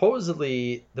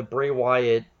 supposedly, the Bray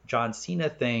Wyatt John Cena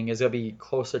thing is gonna be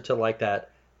closer to like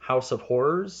that House of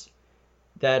Horrors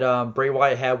that Bray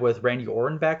Wyatt had with Randy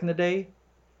Orton back in the day,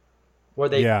 where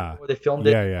they filmed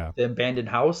it, the abandoned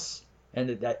house,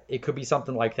 and that it could be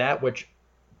something like that, which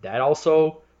that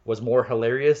also was more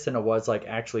hilarious than it was like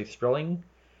actually thrilling.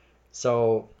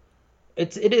 So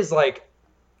it's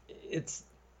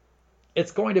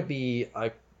going to be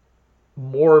a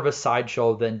more of a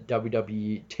sideshow than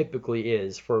WWE typically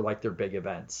is for like their big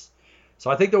events.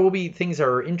 So I think there will be things that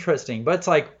are interesting, but it's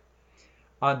like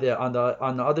on the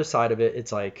other side of it,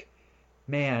 it's like,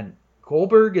 man,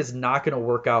 Goldberg is not going to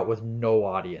work out with no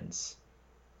audience.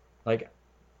 Like,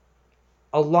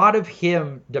 a lot of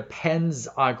him depends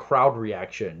on crowd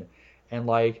reaction and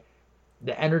like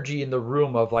the energy in the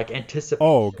room of like anticipation.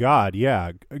 Oh God,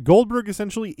 yeah. Goldberg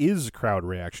essentially is crowd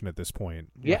reaction at this point.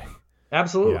 Yeah,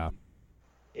 absolutely. Yeah.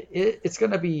 It's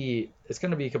gonna be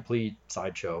a complete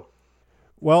sideshow.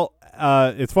 Well,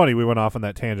 it's funny we went off on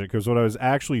that tangent, because what I was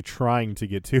actually trying to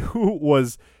get to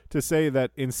was to say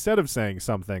that instead of saying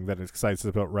something that excites us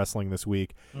about wrestling this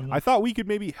week, I thought we could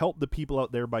maybe help the people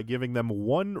out there by giving them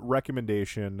one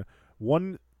recommendation,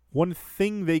 one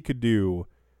thing they could do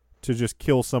to just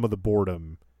kill some of the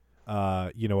boredom.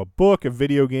 A book, a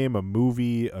video game, a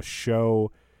movie, a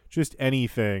show, just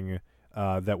anything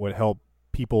that would help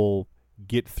people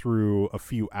get through a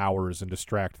few hours and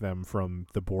distract them from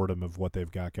the boredom of what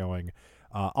they've got going.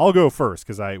 I'll go first,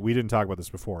 because we didn't talk about this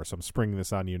before, so I'm springing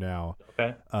this on you now.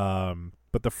 Okay.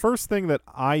 But the first thing that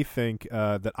I think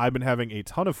that I've been having a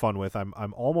ton of fun with,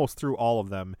 I'm almost through all of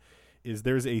them, is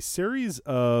there's a series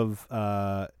of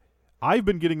I've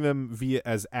been getting them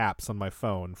as apps on my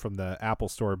phone from the Apple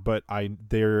Store, but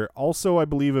they're also, I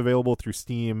believe, available through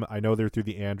Steam. I know they're through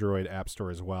the Android App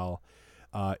Store as well.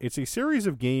 It's a series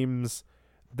of games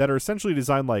that are essentially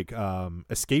designed like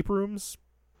escape rooms.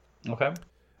 Okay.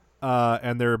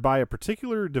 And they're by a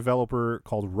particular developer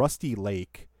called Rusty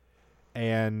Lake.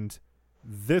 And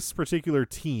this particular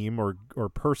team or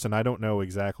person, I don't know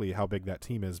exactly how big that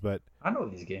team is, but I know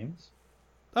these games.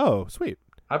 Oh, sweet.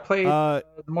 I played the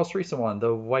most recent one,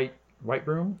 the White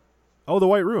Room. Oh, the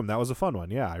White Room. That was a fun one.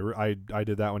 Yeah, I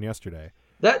did that one yesterday.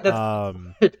 That's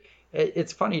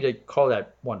It's funny to call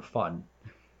that one fun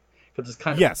because it's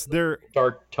kind of Yes, they're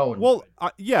dark tone. well,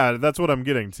 yeah, that's what I'm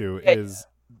getting to Yeah, is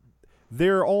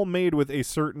they're all made with a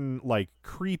certain like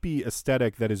creepy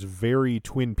aesthetic that is very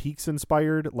Twin Peaks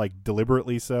inspired, like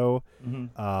deliberately so.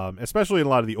 Especially in a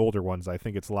lot of the older ones, I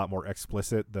think it's a lot more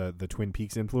explicit. The Twin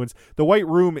Peaks influence. The White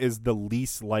Room is the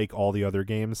least like all the other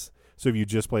games. So if you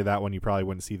just play that one, you probably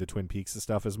wouldn't see the Twin Peaks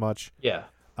stuff as much. yeah.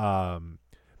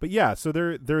 But yeah, so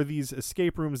there are these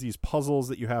escape rooms, these puzzles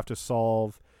that you have to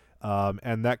solve,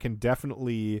 and that can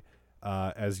definitely,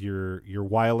 as you're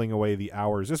whiling away the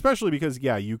hours, especially because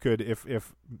yeah, you could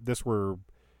if this were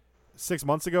 6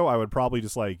 months ago, I would probably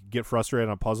just like get frustrated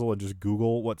on a puzzle and just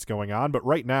Google what's going on. But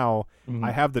right now, I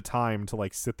have the time to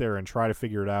like sit there and try to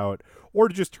figure it out, or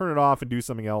to just turn it off and do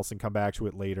something else and come back to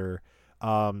it later.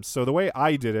 So the way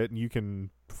I did it, and you can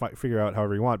figure out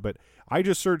however you want, but I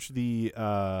just searched the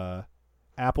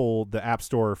App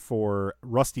Store for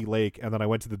Rusty Lake, and then I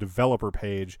went to the developer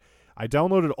page. I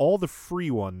downloaded all the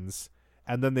free ones,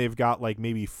 and then they've got like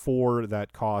maybe 4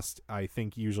 that cost, I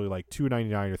think, usually like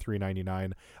 $2.99 or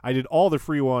 $3.99. I did all the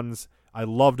free ones. I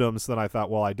loved them, so then I thought,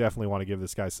 well, I definitely want to give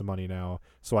this guy some money now.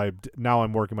 So now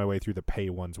I'm working my way through the pay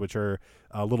ones, which are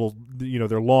a little,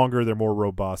 they're longer, they're more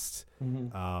robust.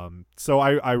 So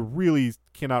I really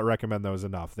cannot recommend those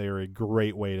enough. They are a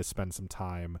great way to spend some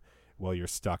time while you're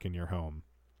stuck in your home.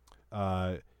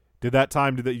 Did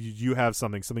you have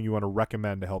something you want to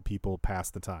recommend to help people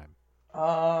pass the time?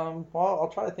 Well,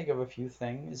 I'll try to think of a few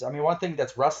things. I mean, one thing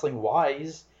that's wrestling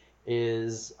wise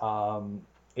is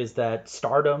that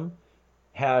Stardom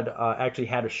had actually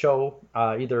had a show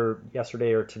either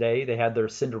yesterday or today. They had their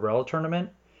Cinderella tournament,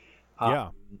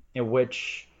 in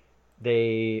which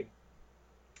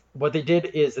what they did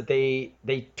is that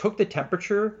they took the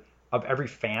temperature of every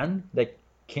fan that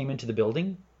came into the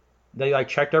building. They like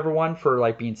checked everyone for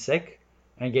like being sick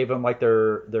and gave them like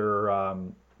their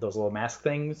those little mask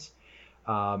things.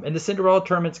 And the Cinderella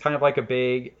tournament's kind of like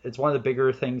it's one of the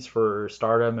bigger things for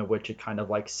Stardom, in which it kind of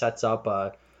like sets up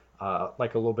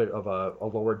like a little bit of a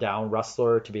lower down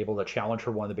wrestler to be able to challenge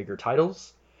for one of the bigger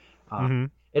titles.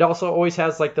 It also always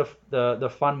has like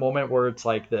the fun moment where it's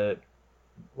like the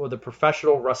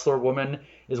professional wrestler woman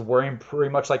is wearing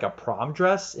pretty much like a prom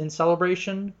dress in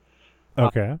celebration.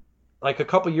 Okay. Like a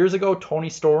couple years ago, Toni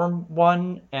Storm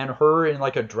won, and her in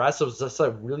like a dress. It was just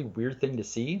a really weird thing to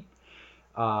see.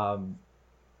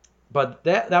 But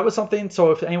that was something. So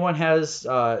if anyone has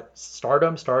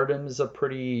Stardom is a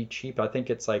pretty cheap. I think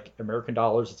it's like American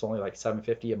dollars. It's only like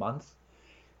 $7.50 a month.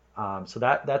 So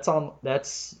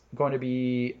that's going to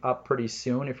be up pretty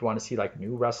soon if you want to see like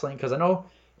new wrestling. Because I know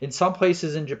in some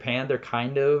places in Japan they're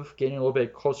kind of getting a little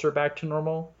bit closer back to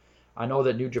normal. I know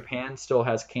that New Japan still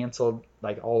has canceled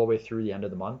like all the way through the end of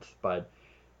the month, but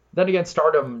then again,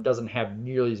 Stardom doesn't have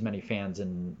nearly as many fans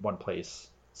in one place.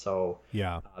 So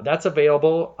yeah, that's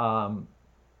available.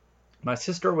 My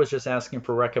sister was just asking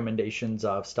for recommendations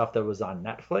of stuff that was on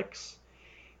Netflix,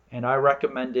 and I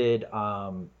recommended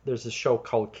there's a show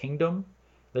called Kingdom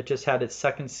that just had its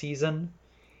second season.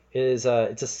 It's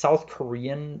a South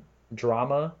Korean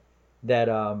drama that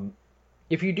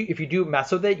if you do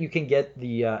mess with it, you can get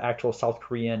the actual South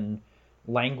Korean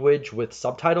language with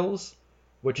subtitles,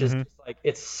 which is just like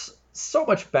it's so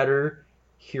much better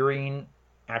hearing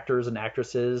actors and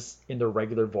actresses in their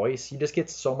regular voice. You just get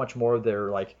so much more of their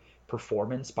like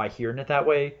performance by hearing it that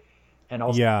way. And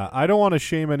also, yeah, I don't want to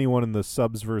shame anyone in the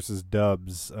subs versus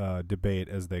dubs debate,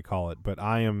 as they call it, but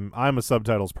I'm a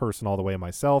subtitles person all the way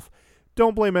myself.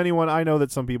 Don't blame anyone. I know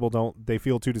that some people don't. They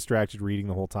feel too distracted reading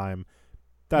the whole time.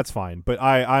 That's fine, but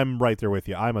I'm right there with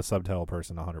you. I'm a subtitle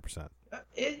person 100%.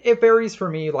 It varies for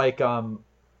me. Like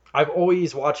I've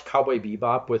always watched Cowboy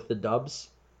Bebop with the dubs.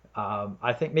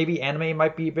 I think maybe anime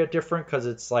might be a bit different because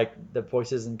it's like the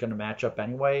voice isn't going to match up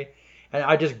anyway. And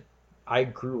I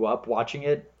grew up watching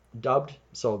it dubbed,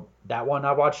 so that one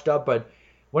I watched dubbed. But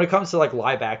when it comes to like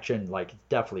live action, like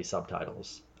definitely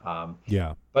subtitles.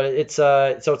 Yeah. But it's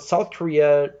it's South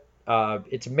Korea.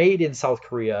 It's made in South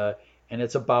Korea, and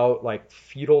it's about like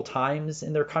feudal times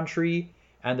in their country,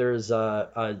 and there's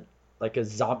a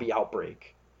zombie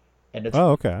outbreak, and it's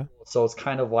okay. So it's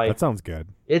kind of like that sounds good.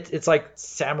 It's like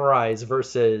samurais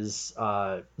versus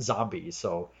zombies.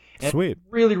 So sweet,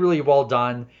 really really well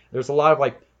done. There's a lot of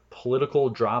like political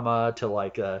drama to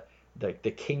like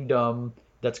the kingdom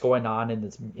that's going on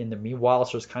in the meanwhile.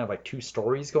 So there's kind of like two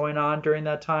stories going on during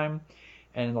that time,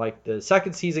 and like the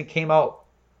second season came out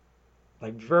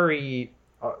like very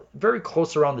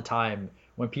close around the time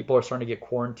when people are starting to get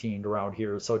quarantined around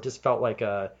here. So it just felt like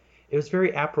it was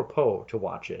very apropos to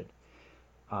watch it.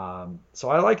 So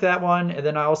I like that one, and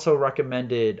then I also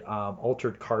recommended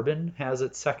Altered Carbon has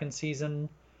its second season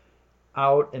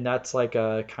out, and that's like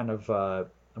a kind of a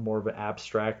more of an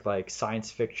abstract like science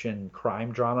fiction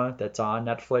crime drama that's on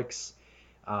Netflix.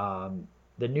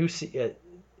 The new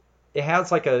it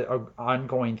has like a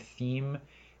ongoing theme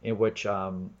in which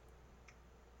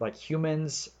like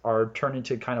humans are turned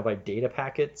into kind of like data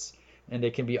packets, and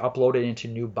they can be uploaded into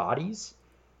new bodies.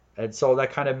 And so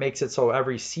that kind of makes it so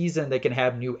every season they can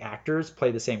have new actors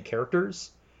play the same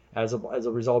characters as a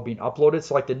result of being uploaded.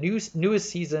 So like the newest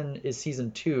season is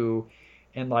season 2,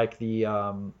 and like the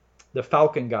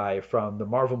Falcon guy from the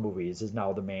Marvel movies is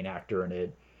now the main actor in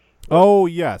it. Oh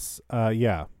yes,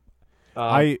 yeah.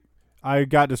 Um, I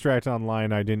got distracted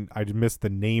online. I missed the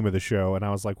name of the show, and I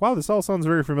was like, "Wow, this all sounds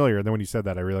very familiar." And then when you said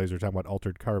that, I realized you're talking about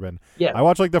Altered Carbon. yeah, I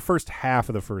watched like the first half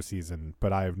of the first season,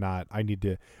 but I have not. I need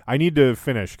to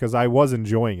finish because I was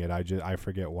enjoying it. I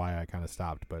forget why I kind of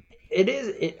stopped, but it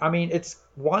is. I mean, it's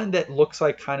one that looks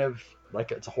like kind of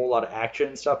like it's a whole lot of action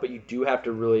and stuff, but you do have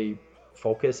to really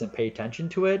focus and pay attention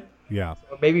to it. yeah.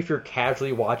 Maybe if you're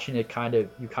casually watching it,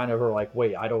 you kind of are like,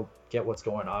 wait, I don't get what's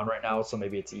going on right now, so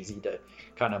maybe it's easy to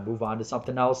kind of move on to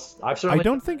something else. I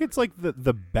don't think it's like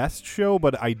the best show,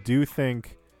 but I do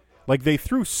think like they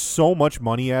threw so much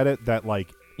money at it that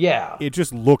like yeah, it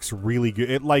just looks really good.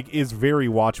 It like is very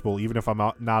watchable, even if I'm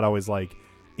not always like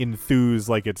enthused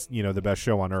like it's the best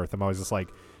show on earth. I'm always just like,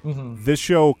 this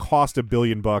show cost $1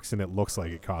 billion and it looks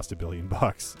like it cost $1 billion.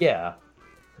 yeah,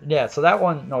 yeah. So that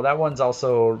one's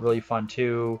also really fun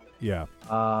too. Yeah.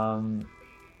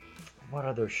 What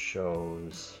other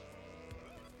shows?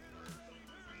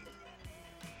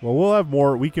 Well, we'll have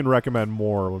more. We can recommend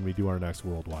more when we do our next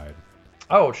Worldwide.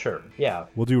 Oh, sure. Yeah.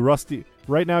 We'll do Rusty.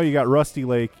 Right now, you got Rusty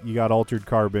Lake, you got Altered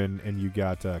Carbon, and you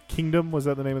got Kingdom. Was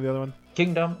that the name of the other one?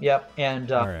 Kingdom. Yep. And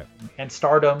All right. and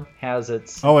Stardom has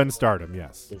its and Stardom.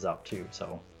 Yes. is up too.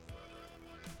 So.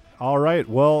 All right.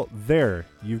 Well, there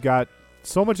you've got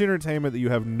so much entertainment that you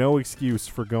have no excuse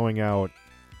for going out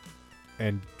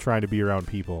and trying to be around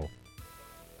people.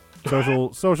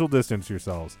 Social distance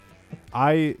yourselves.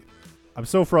 I'm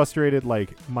so frustrated.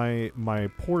 Like my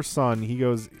poor son, he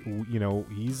goes,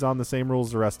 he's on the same rules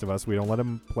as the rest of us. We don't let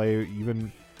him play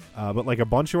even, but like a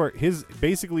bunch of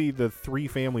basically the 3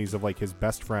 families of like his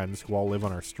best friends who all live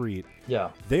on our street. Yeah.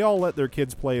 They all let their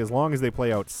kids play as long as they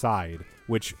play outside,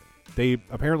 which they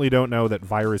apparently don't know that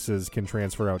viruses can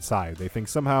transfer outside. They think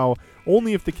somehow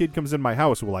only if the kid comes in my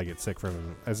house will I get sick from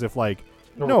him, as if like,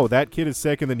 no, that kid is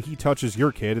sick, and then he touches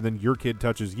your kid, and then your kid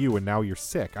touches you, and now you're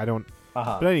sick. I don't.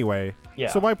 But anyway, Yeah.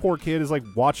 So my poor kid is like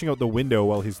watching out the window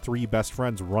while his 3 best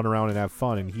friends run around and have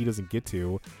fun, and he doesn't get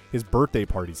to. His birthday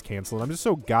party's canceled. I'm just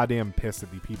so goddamn pissed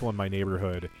at the people in my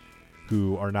neighborhood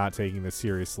who are not taking this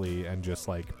seriously and just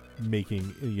like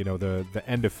making the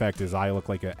end effect is I look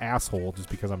like an asshole just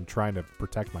because I'm trying to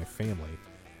protect my family.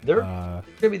 They're gonna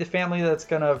be the family that's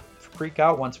gonna freak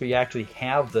out once we actually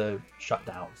have the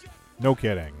shutdown. No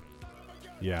kidding.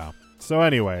 Yeah. So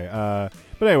anyway,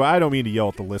 I don't mean to yell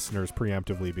at the listeners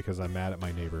preemptively because I'm mad at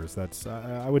my neighbors. That's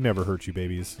I would never hurt you,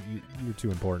 babies. You're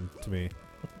too important to me.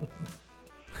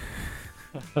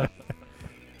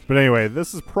 But anyway,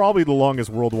 this is probably the longest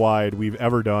Worldwide we've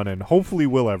ever done, and hopefully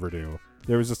will ever do.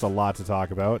 There was just a lot to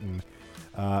talk about, and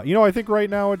I think right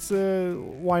now it's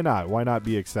why not? Why not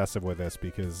be excessive with this?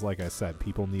 Because, like I said,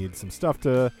 people need some stuff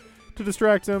to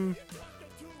distract them.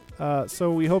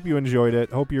 So we hope you enjoyed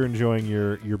it. Hope you're enjoying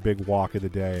your big walk of the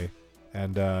day.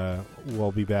 And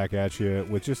we'll be back at you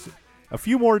with just a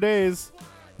few more days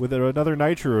with another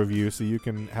Nitro review so you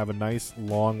can have a nice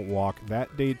long walk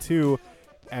that day too.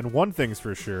 And one thing's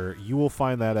for sure, you will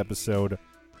find that episode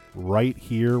right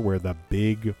here where the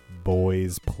big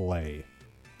boys play.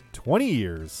 20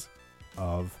 years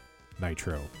of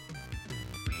Nitro.